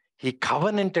 He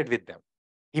covenanted with them.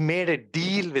 He made a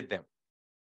deal with them.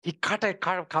 He cut a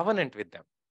covenant with them.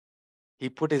 He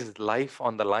put his life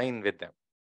on the line with them.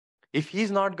 If he's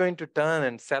not going to turn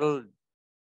and sell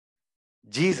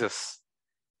Jesus,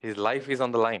 his life is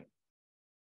on the line.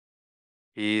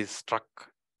 He is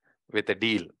struck with a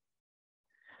deal.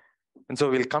 And so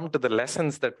we'll come to the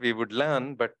lessons that we would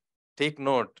learn, but take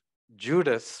note,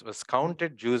 Judas was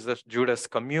counted, Judas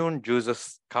communed,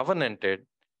 Judas covenanted.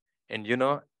 And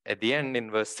at the end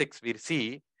in verse 6, we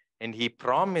see, and he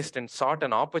promised and sought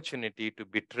an opportunity to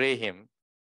betray him.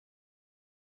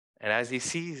 And as he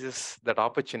seizes that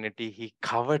opportunity, he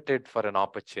coveted for an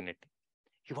opportunity.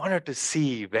 He wanted to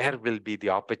see where will be the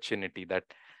opportunity that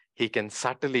he can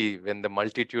subtly, when the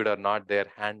multitude are not there,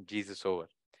 hand Jesus over.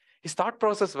 His thought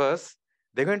process was,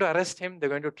 they're going to arrest him, they're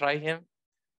going to try him.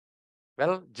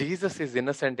 Well, Jesus is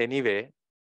innocent anyway,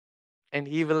 and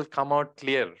he will come out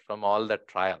clear from all that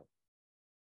trial.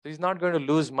 So he's not going to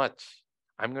lose much.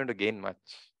 I'm going to gain much.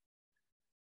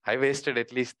 I wasted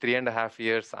at least 3.5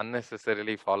 years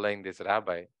unnecessarily following this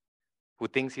rabbi who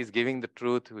thinks he's giving the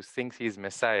truth, who thinks he's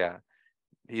Messiah.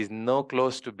 He's no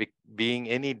close to being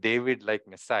any David-like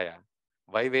Messiah.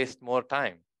 Why waste more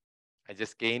time? I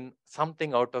just gain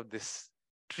something out of this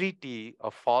treaty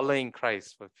of following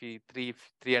Christ for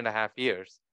 3.5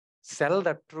 years, sell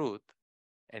that truth,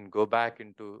 and go back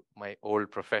into my old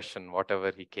profession,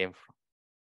 whatever he came from.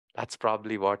 That's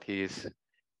probably what he is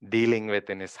dealing with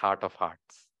in his heart of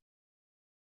hearts.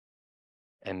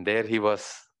 And there he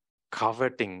was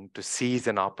coveting to seize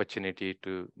an opportunity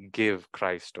to give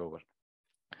Christ over.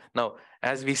 Now,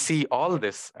 as we see all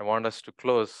this, I want us to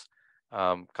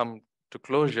come to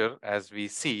closure as we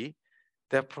see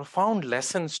there are profound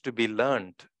lessons to be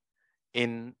learned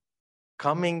in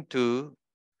coming to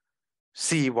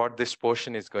see what this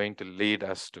portion is going to lead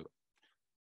us to.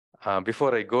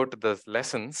 Before I go to the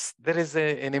lessons, there is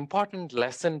an important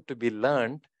lesson to be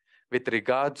learned with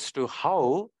regards to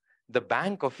how the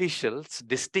bank officials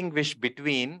distinguish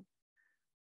between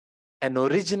an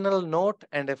original note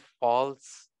and a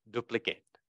false duplicate.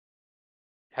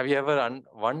 Have you ever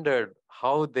wondered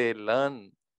how they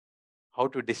learn how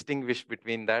to distinguish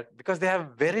between that? Because they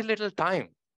have very little time.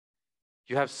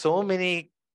 You have so many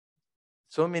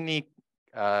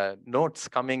notes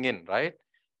coming in, right?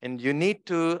 And you need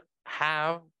to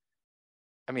have,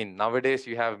 nowadays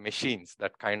you have machines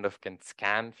that kind of can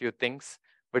scan few things.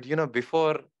 But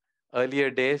before earlier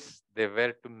days, they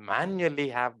were to manually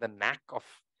have the knack of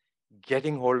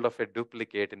getting hold of a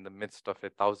duplicate in the midst of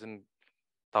 1,000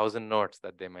 notes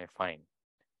that they may find.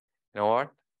 You know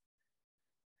what?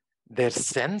 Their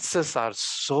senses are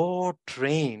so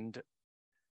trained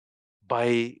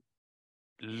by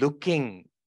looking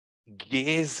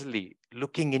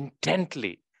looking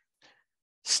intently,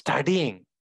 studying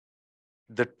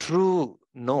the true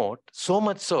note, so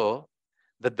much so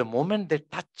that the moment they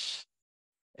touch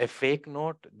a fake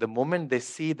note, the moment they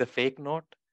see the fake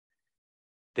note,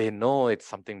 they know it's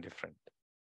something different.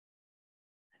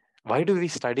 Why do we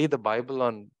study the Bible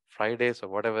on Fridays or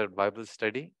whatever Bible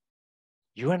study?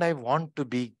 You and I want to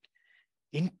be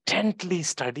intently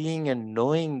studying and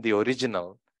knowing the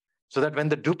original so that when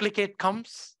the duplicate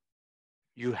comes,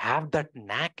 you have that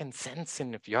knack and sense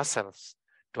in yourselves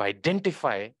to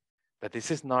identify that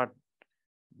this is not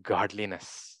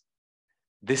godliness.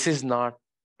 This is not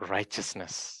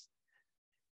righteousness.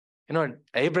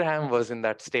 Abraham was in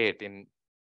that state in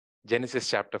Genesis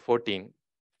chapter 14.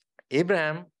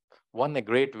 Abraham won a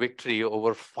great victory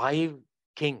over 5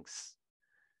 kings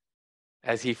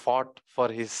as he fought for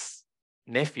his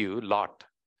nephew, Lot.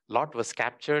 Lot was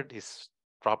captured, his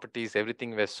properties,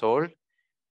 everything was sold.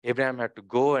 Abraham had to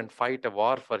go and fight a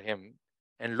war for him.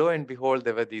 And lo and behold,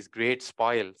 there were these great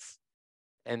spoils.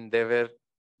 And there were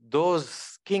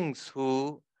those kings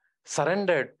who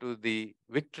surrendered to the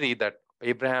victory that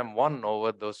Abraham won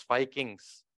over those 5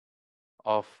 kings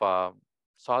of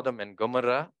Sodom and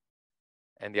Gomorrah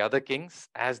and the other kings.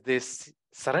 As they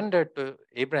surrendered to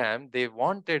Abraham, they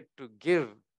wanted to give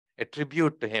a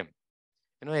tribute to him.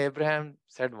 Abraham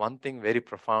said one thing very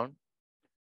profound.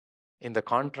 In the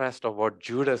contrast of what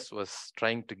Judas was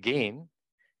trying to gain,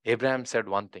 Abraham said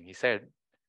one thing. He said,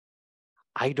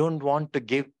 I don't want to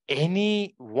give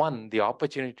anyone the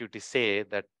opportunity to say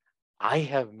that I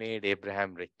have made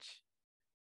Abraham rich.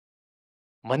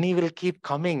 Money will keep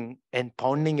coming and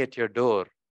pounding at your door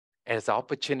as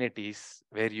opportunities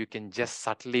where you can just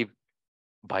subtly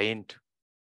buy into.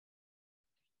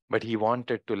 But he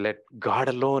wanted to let God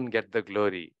alone get the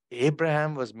glory.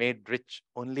 Abraham was made rich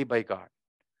only by God,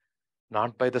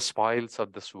 not by the spoils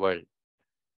of this world.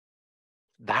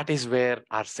 That is where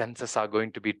our senses are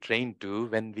going to be trained to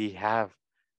when we have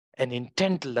an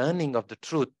intent learning of the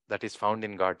truth that is found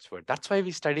in God's word. That's why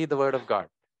we study the word of God.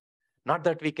 Not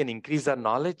that we can increase our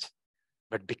knowledge,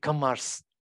 but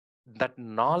that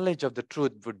knowledge of the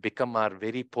truth would become our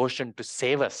very portion to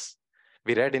save us.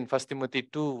 We read in 1 Timothy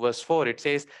 2 verse 4, it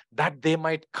says that they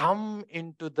might come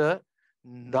into the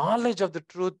knowledge of the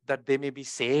truth that they may be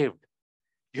saved.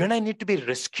 You and I need to be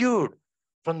rescued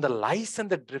from the lies and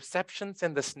the deceptions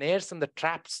and the snares and the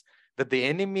traps that the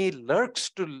enemy lurks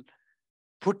to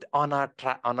put on our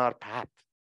path.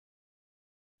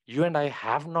 You and I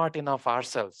have not enough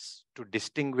ourselves to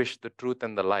distinguish the truth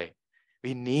and the lie.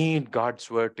 We need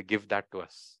God's word to give that to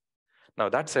us. Now,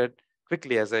 that said,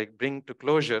 quickly as I bring to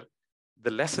closure,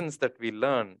 the lessons that we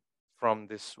learn from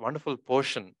this wonderful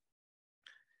portion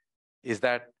is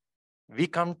that we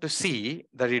come to see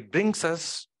that it brings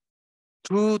us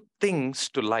 2 things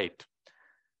to light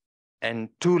and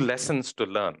 2 lessons to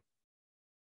learn.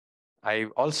 I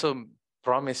also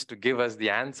promised to give us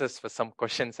the answers for some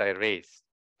questions I raised.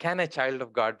 Can a child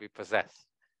of God be possessed?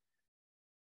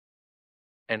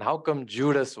 And how come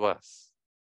Judas was?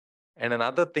 And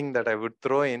another thing that I would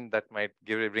throw in that might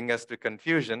bring us to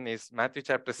confusion is Matthew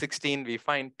chapter 16, we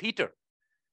find Peter.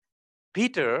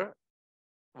 Peter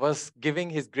was giving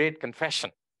his great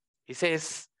confession. He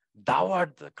says, thou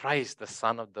art the Christ, the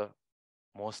Son of the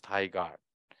Most High God.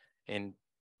 In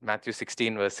Matthew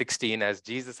 16, verse 16, as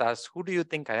Jesus asked, who do you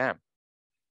think I am?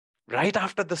 Right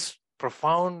after this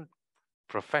profound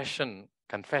confession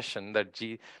that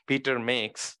Peter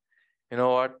makes, you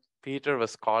know what? Peter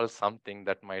was called something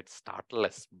that might startle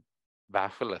us,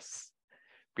 baffle us.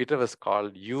 Peter was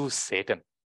called, you Satan.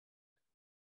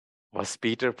 Was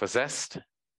Peter possessed?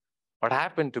 What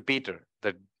happened to Peter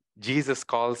that Jesus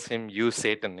calls him, you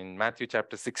Satan? In Matthew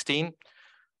chapter 16,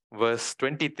 verse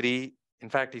 23, in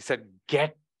fact, he said,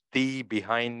 get thee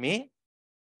behind me,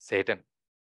 Satan.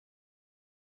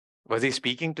 Was he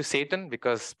speaking to Satan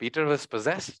because Peter was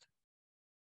possessed?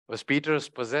 Was Peter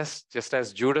possessed just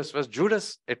as Judas was?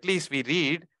 Judas, at least we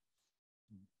read,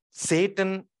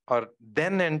 Satan or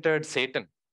then entered Satan.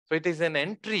 So it is an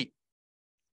entry.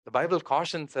 The Bible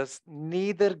cautions us,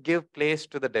 neither give place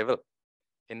to the devil.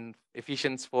 In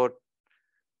Ephesians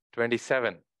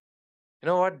 4:27. You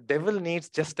know what? Devil needs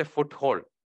just a foothold.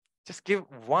 Just give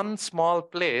one small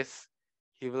place,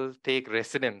 he will take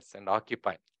residence and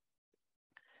occupy.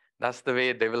 That's the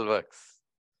way devil works.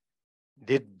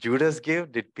 Did Judas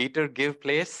give? Did Peter give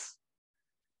place?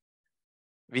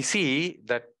 We see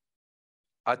that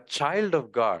a child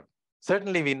of God,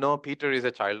 certainly we know Peter is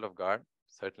a child of God,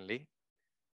 certainly.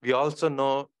 We also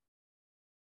know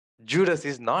Judas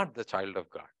is not the child of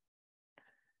God.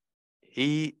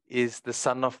 He is the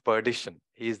son of perdition.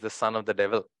 He is the son of the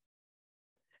devil.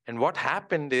 And what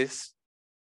happened is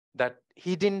that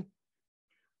he didn't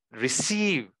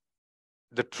receive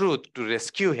the truth to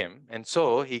rescue him. And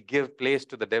so he gave place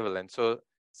to the devil. And so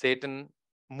Satan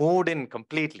moved in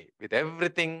completely with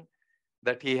everything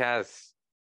that he has.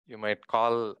 You might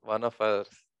call one of us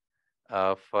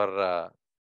for a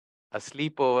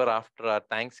sleepover after a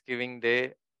Thanksgiving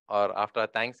day or after a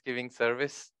Thanksgiving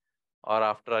service or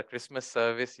after a Christmas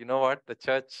service. You know what? The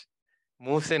church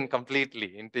moves in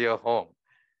completely into your home.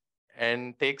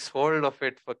 and takes hold of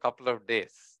it for a couple of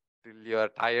days till you are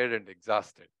tired and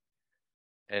exhausted.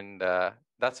 And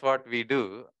that's what we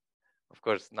do. Of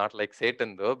course, not like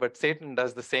Satan though, but Satan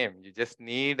does the same. You just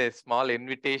need a small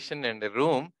invitation and a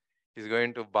room. He's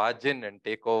going to barge in and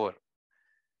take over.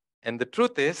 And the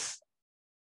truth is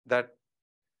that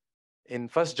in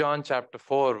 1 John chapter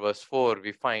 4, verse 4,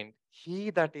 we find, he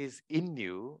that is in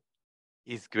you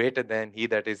is greater than he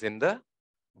that is in the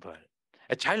world.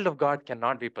 A child of God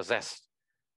cannot be possessed,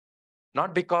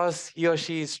 not because he or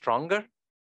she is stronger,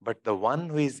 but the one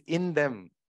who is in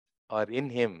them or in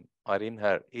him or in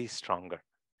her is stronger.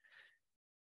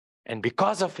 And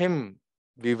because of him,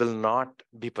 we will not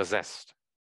be possessed.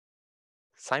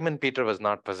 Simon Peter was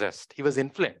not possessed. He was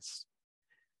influenced.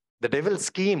 The devil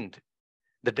schemed.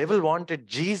 The devil wanted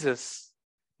Jesus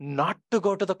not to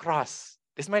go to the cross.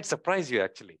 This might surprise you,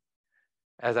 actually,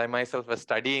 as I myself was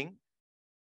studying,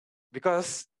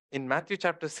 because in Matthew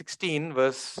chapter 16,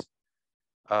 verse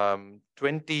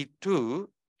 22,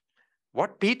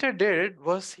 what Peter did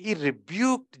was he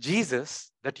rebuked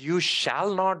Jesus that you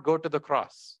shall not go to the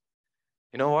cross.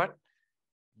 You know what?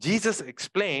 Jesus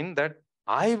explained that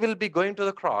I will be going to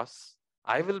the cross,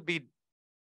 I will be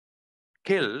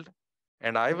killed,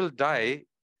 and I will die,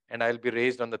 and I'll be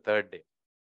raised on the third day.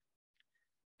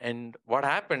 And what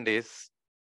happened is,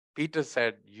 Peter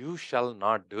said, you shall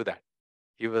not do that.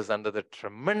 He was under the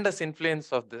tremendous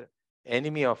influence of the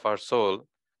enemy of our soul,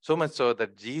 so much so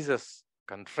that Jesus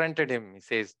confronted him. He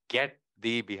says, get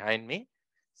thee behind me,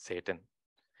 Satan.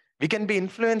 We can be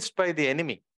influenced by the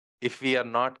enemy if we are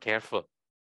not careful,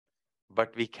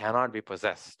 but we cannot be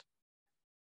possessed.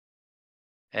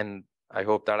 And I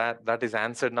hope that is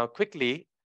answered now quickly.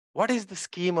 What is the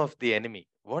scheme of the enemy?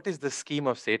 What is the scheme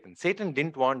of Satan? Satan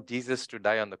didn't want Jesus to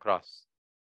die on the cross.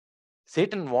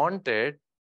 Satan wanted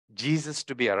Jesus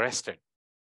to be arrested.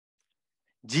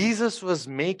 Jesus was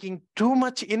making too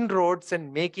much inroads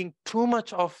and making too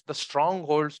much of the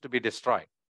strongholds to be destroyed.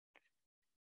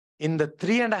 In the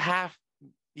 3.5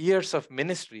 years of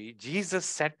ministry, Jesus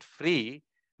set free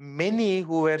many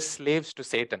who were slaves to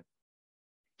Satan.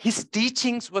 His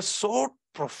teachings were so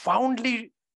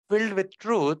profoundly filled with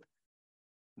truth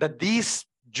that these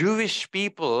Jewish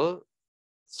people,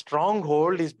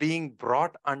 stronghold is being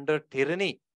brought under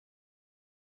tyranny.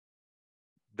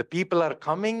 The people are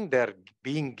coming, they're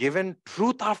being given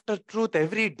truth after truth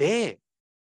every day.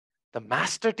 The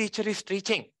master teacher is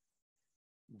preaching.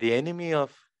 The enemy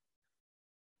of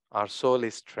our soul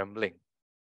is trembling.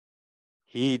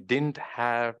 He didn't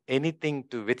have anything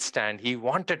to withstand. He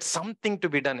wanted something to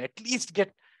be done, at least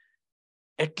get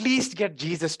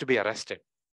Jesus to be arrested.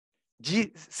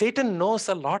 Satan knows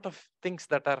a lot of things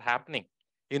that are happening.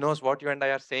 He knows what you and I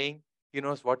are saying. He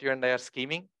knows what you and I are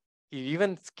scheming. He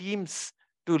even schemes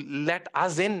to let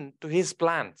us in to his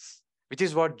plans, which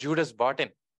is what Judas bought in.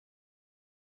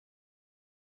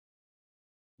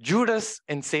 Judas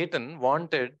and Satan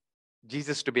wanted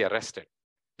Jesus to be arrested.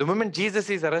 The moment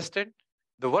Jesus is arrested,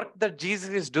 the work that Jesus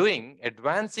is doing,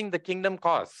 advancing the kingdom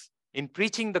cause, in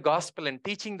preaching the gospel and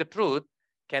teaching the truth,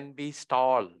 can be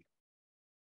stalled.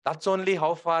 That's only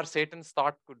how far Satan's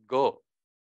thought could go.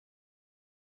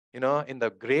 You know, in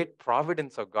the great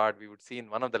providence of God, we would see in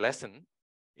one of the lessons,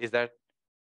 is that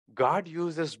God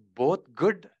uses both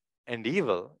good and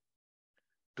evil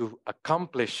to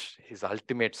accomplish his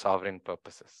ultimate sovereign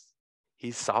purposes.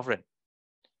 He's sovereign.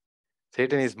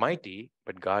 Satan is mighty,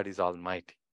 but God is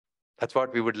almighty. That's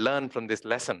what we would learn from this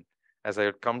lesson. As I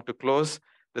would come to close,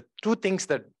 the two things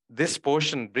that this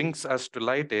portion brings us to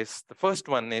light is, the first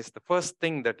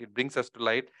thing that it brings us to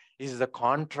light is the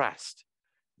contrast.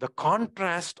 The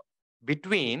contrast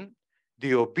between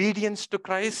the obedience to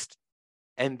Christ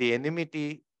and the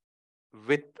enmity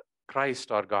with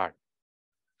Christ or God.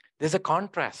 There's a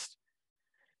contrast.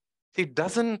 See,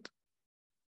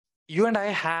 you and I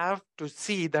have to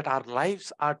see that our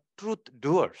lives are truth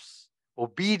doers.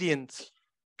 Obedience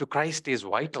to Christ is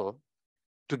vital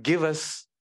to give us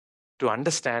to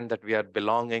understand that we are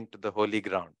belonging to the holy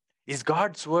ground. Is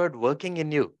God's word working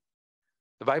in you?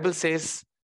 The Bible says,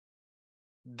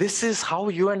 this is how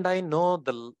you and I know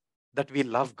that we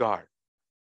love God.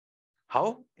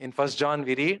 How? In 1 John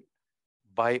we read,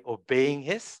 by obeying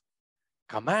his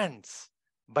commands,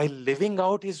 by living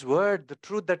out his word, the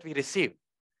truth that we receive.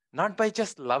 Not by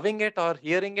just loving it or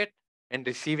hearing it and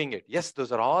receiving it. Yes,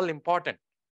 those are all important.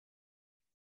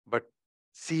 But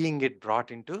seeing it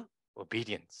brought into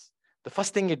obedience. The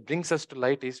first thing it brings us to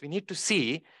light is we need to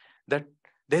see that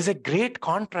there's a great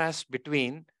contrast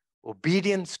between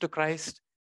obedience to Christ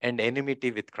and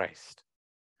enmity with Christ.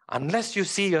 Unless you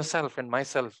see yourself and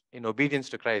myself in obedience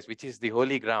to Christ, which is the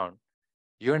holy ground,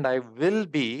 you and I will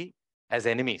be as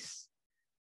enemies.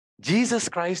 Jesus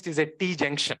Christ is a T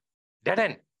junction, dead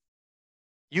end.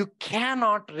 You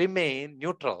cannot remain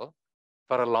neutral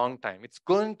for a long time. It's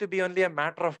going to be only a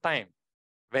matter of time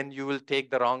when you will take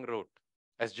the wrong route.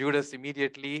 As Judas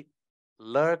immediately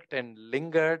lurked and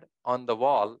lingered on the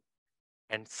wall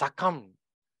and succumbed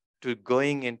to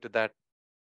going into that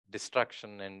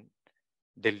destruction and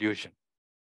delusion.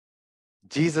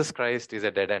 Jesus Christ is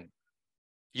a dead end.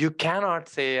 You cannot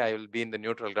say, I will be in the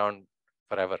neutral ground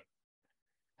forever.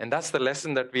 And that's the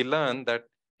lesson that we learn, that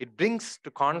it brings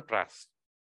to contrast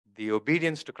the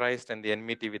obedience to Christ and the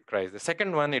enmity with Christ. The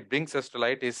second one it brings us to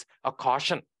light is a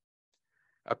caution.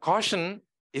 A caution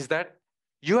is that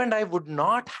you and I would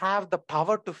not have the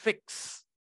power to fix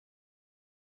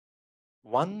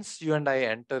once you and I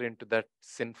enter into that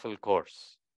sinful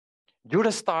course.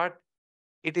 Judas thought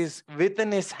it is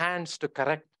within his hands to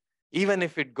correct, even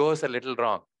if it goes a little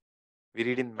wrong. We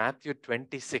read in Matthew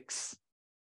 26,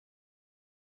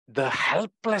 the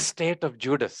helpless state of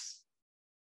Judas.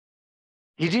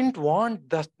 He didn't want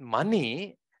that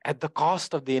money at the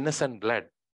cost of the innocent blood.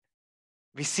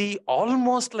 We see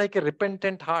almost like a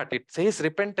repentant heart. It says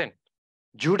repentant.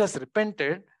 Judas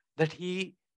repented that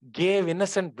he gave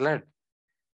innocent blood.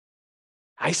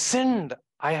 I sinned.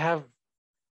 I have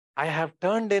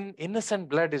turned in innocent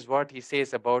blood, is what he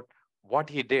says about what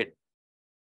he did.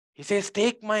 He says,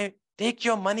 take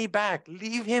your money back.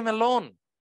 Leave him alone.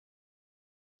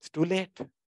 It's too late.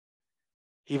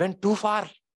 He went too far.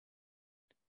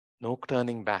 No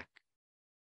turning back.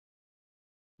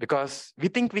 Because we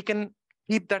think we can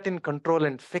keep that in control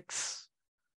and fix,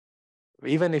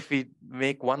 even if we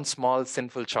make one small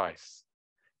sinful choice.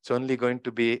 It's only going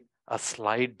to be a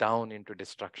slide down into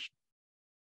destruction.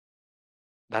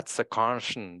 That's a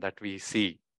caution that we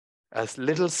see. A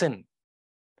little sin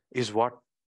is what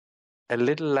a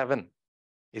little leaven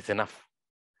is enough.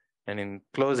 And in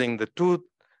closing, the two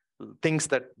things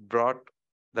that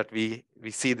we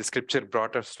see the scripture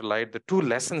brought us to light, the two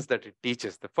lessons that it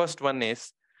teaches. The first one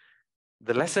is,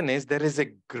 the lesson is there's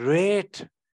a great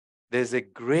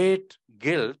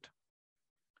guilt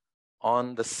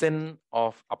on the sin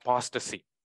of apostasy.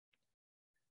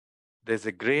 There's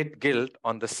a great guilt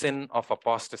on the sin of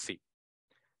apostasy.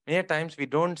 Many times we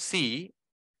don't see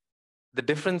the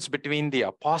difference between the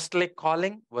apostolic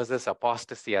calling versus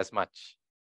apostasy as much.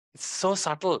 It's so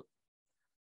subtle.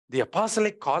 The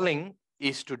apostolic calling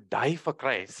is to die for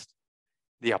Christ.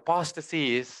 The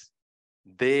apostasy is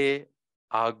they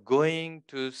are going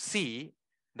to see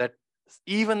that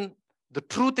even the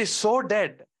truth is so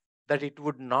dead that it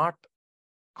would not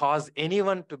cause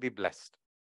anyone to be blessed.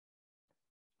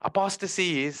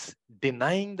 Apostasy is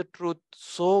denying the truth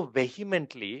so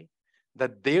vehemently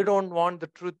that they don't want the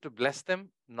truth to bless them,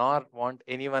 nor want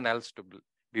anyone else to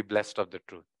be blessed of the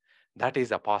truth. That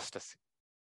is apostasy.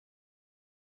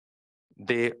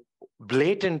 They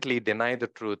blatantly deny the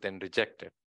truth and reject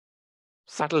it.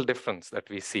 Subtle difference that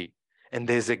we see. And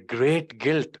there's a great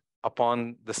guilt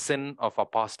upon the sin of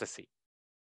apostasy.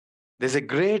 There's a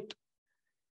great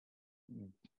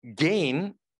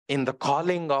gain in the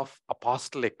calling of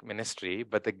apostolic ministry,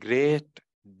 but the great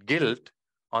guilt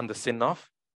on the sin of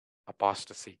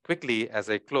apostasy. Quickly, as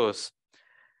I close,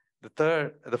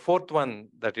 the fourth one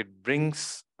that it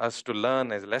brings us to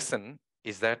learn as a lesson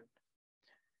is that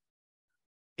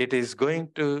it is going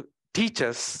to teach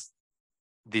us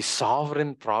the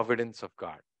sovereign providence of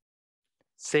God.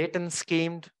 Satan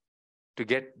schemed to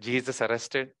get Jesus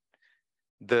arrested.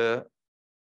 The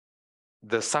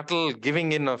subtle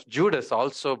giving in of Judas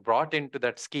also brought into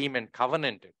that scheme and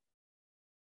covenanted.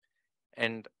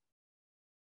 And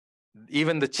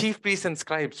even the chief priests and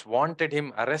scribes wanted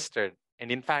him arrested.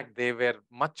 And in fact, they were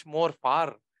much more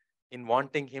far in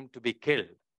wanting him to be killed.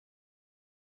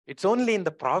 It's only in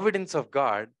the providence of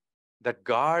God that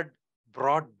God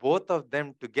brought both of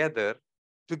them together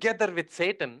with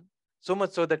Satan, so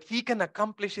much so that he can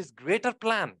accomplish his greater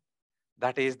plan.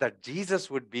 That is, that Jesus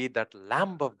would be that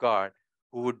Lamb of God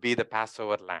who would be the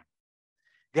Passover lamb.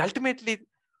 The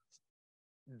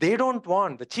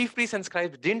chief priests and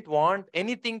scribes didn't want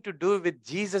anything to do with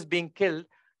Jesus being killed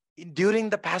during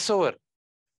the Passover.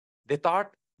 They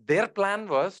thought their plan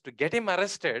was to get him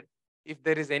arrested if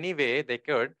there is any way they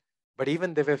could, but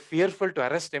even they were fearful to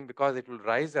arrest him because it will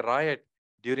rise a riot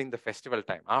during the festival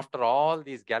time. After all,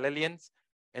 these Galileans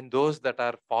and those that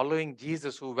are following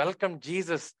Jesus, who welcomed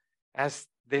Jesus, as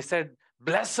they said,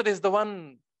 blessed is the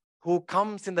one who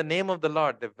comes in the name of the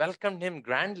Lord. They welcomed him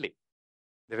grandly.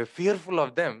 They were fearful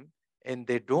of them, and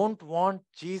they don't want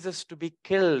Jesus to be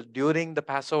killed during the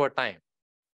Passover time.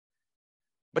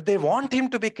 But they want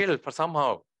him to be killed for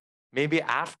somehow, maybe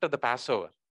after the Passover.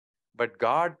 But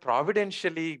God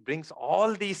providentially brings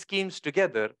all these schemes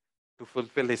together to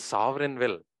fulfill his sovereign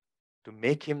will, to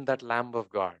make him that Lamb of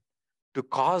God, to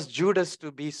cause Judas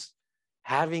to be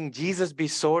having Jesus be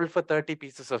sold for 30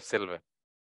 pieces of silver,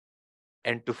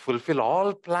 and to fulfill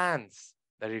all plans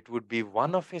that it would be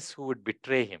one of his who would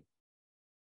betray him.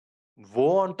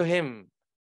 Woe unto him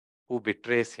who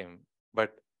betrays him,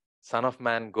 but Son of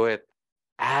Man goeth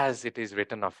as it is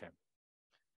written of him.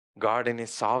 God, in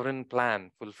his sovereign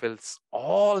plan, fulfills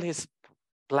all his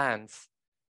plans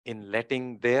in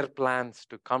letting their plans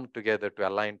to come together to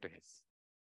align to his.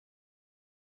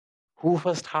 Who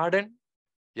first hardened?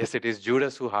 Yes, it is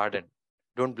Judas who hardened.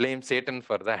 Don't blame Satan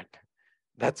for that.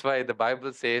 That's why the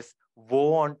Bible says,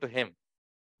 woe unto him.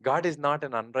 God is not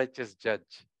an unrighteous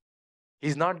judge.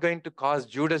 He's not going to cause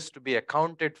Judas to be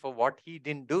accounted for what he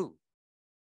didn't do.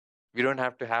 We don't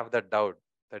have to have that doubt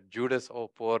that Judas, oh,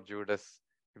 poor Judas,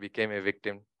 he became a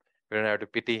victim. We don't have to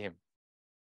pity him.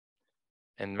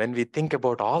 And when we think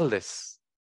about all this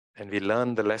and we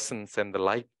learn the lessons and the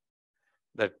light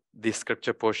that this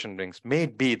scripture portion brings, may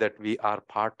it be that we are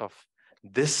part of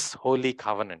this holy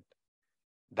covenant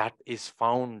that is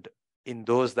found in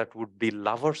those that would be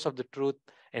lovers of the truth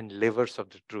and livers of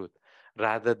the truth,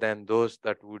 rather than those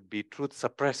that would be truth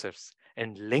suppressors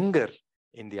and linger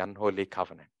in the unholy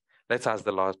covenant. Let's ask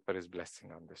the Lord for his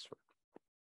blessing on this word.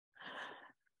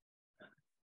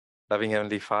 Loving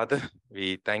Heavenly Father,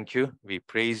 we thank you, we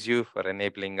praise you for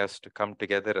enabling us to come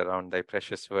together around thy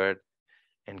precious word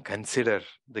and consider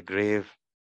the grave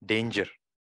danger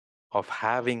of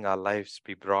having our lives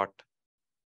be brought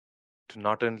to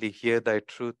not only hear thy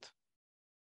truth,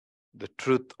 the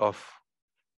truth of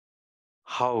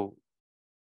how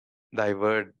thy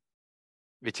word,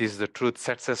 which is the truth,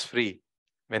 sets us free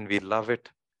when we love it,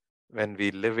 when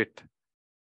we live it,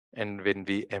 and when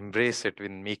we embrace it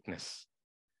with meekness.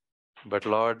 But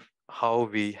Lord, how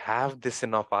we have this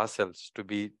in of ourselves to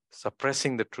be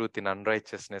suppressing the truth in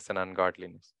unrighteousness and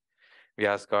ungodliness. We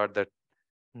ask God that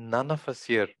none of us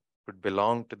here would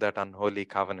belong to that unholy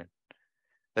covenant,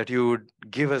 that you would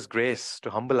give us grace to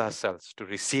humble ourselves, to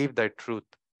receive thy truth,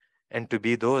 and to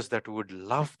be those that would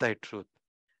love thy truth.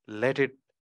 Let it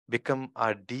become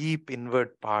our deep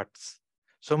inward parts,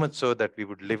 so much so that we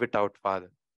would live it out,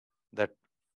 Father, that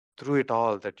through it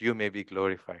all that you may be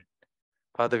glorified.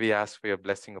 Father, we ask for your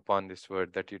blessing upon this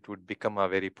word, that it would become our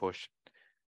very portion.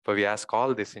 For we ask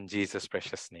all this in Jesus'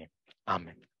 precious name.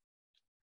 Amen.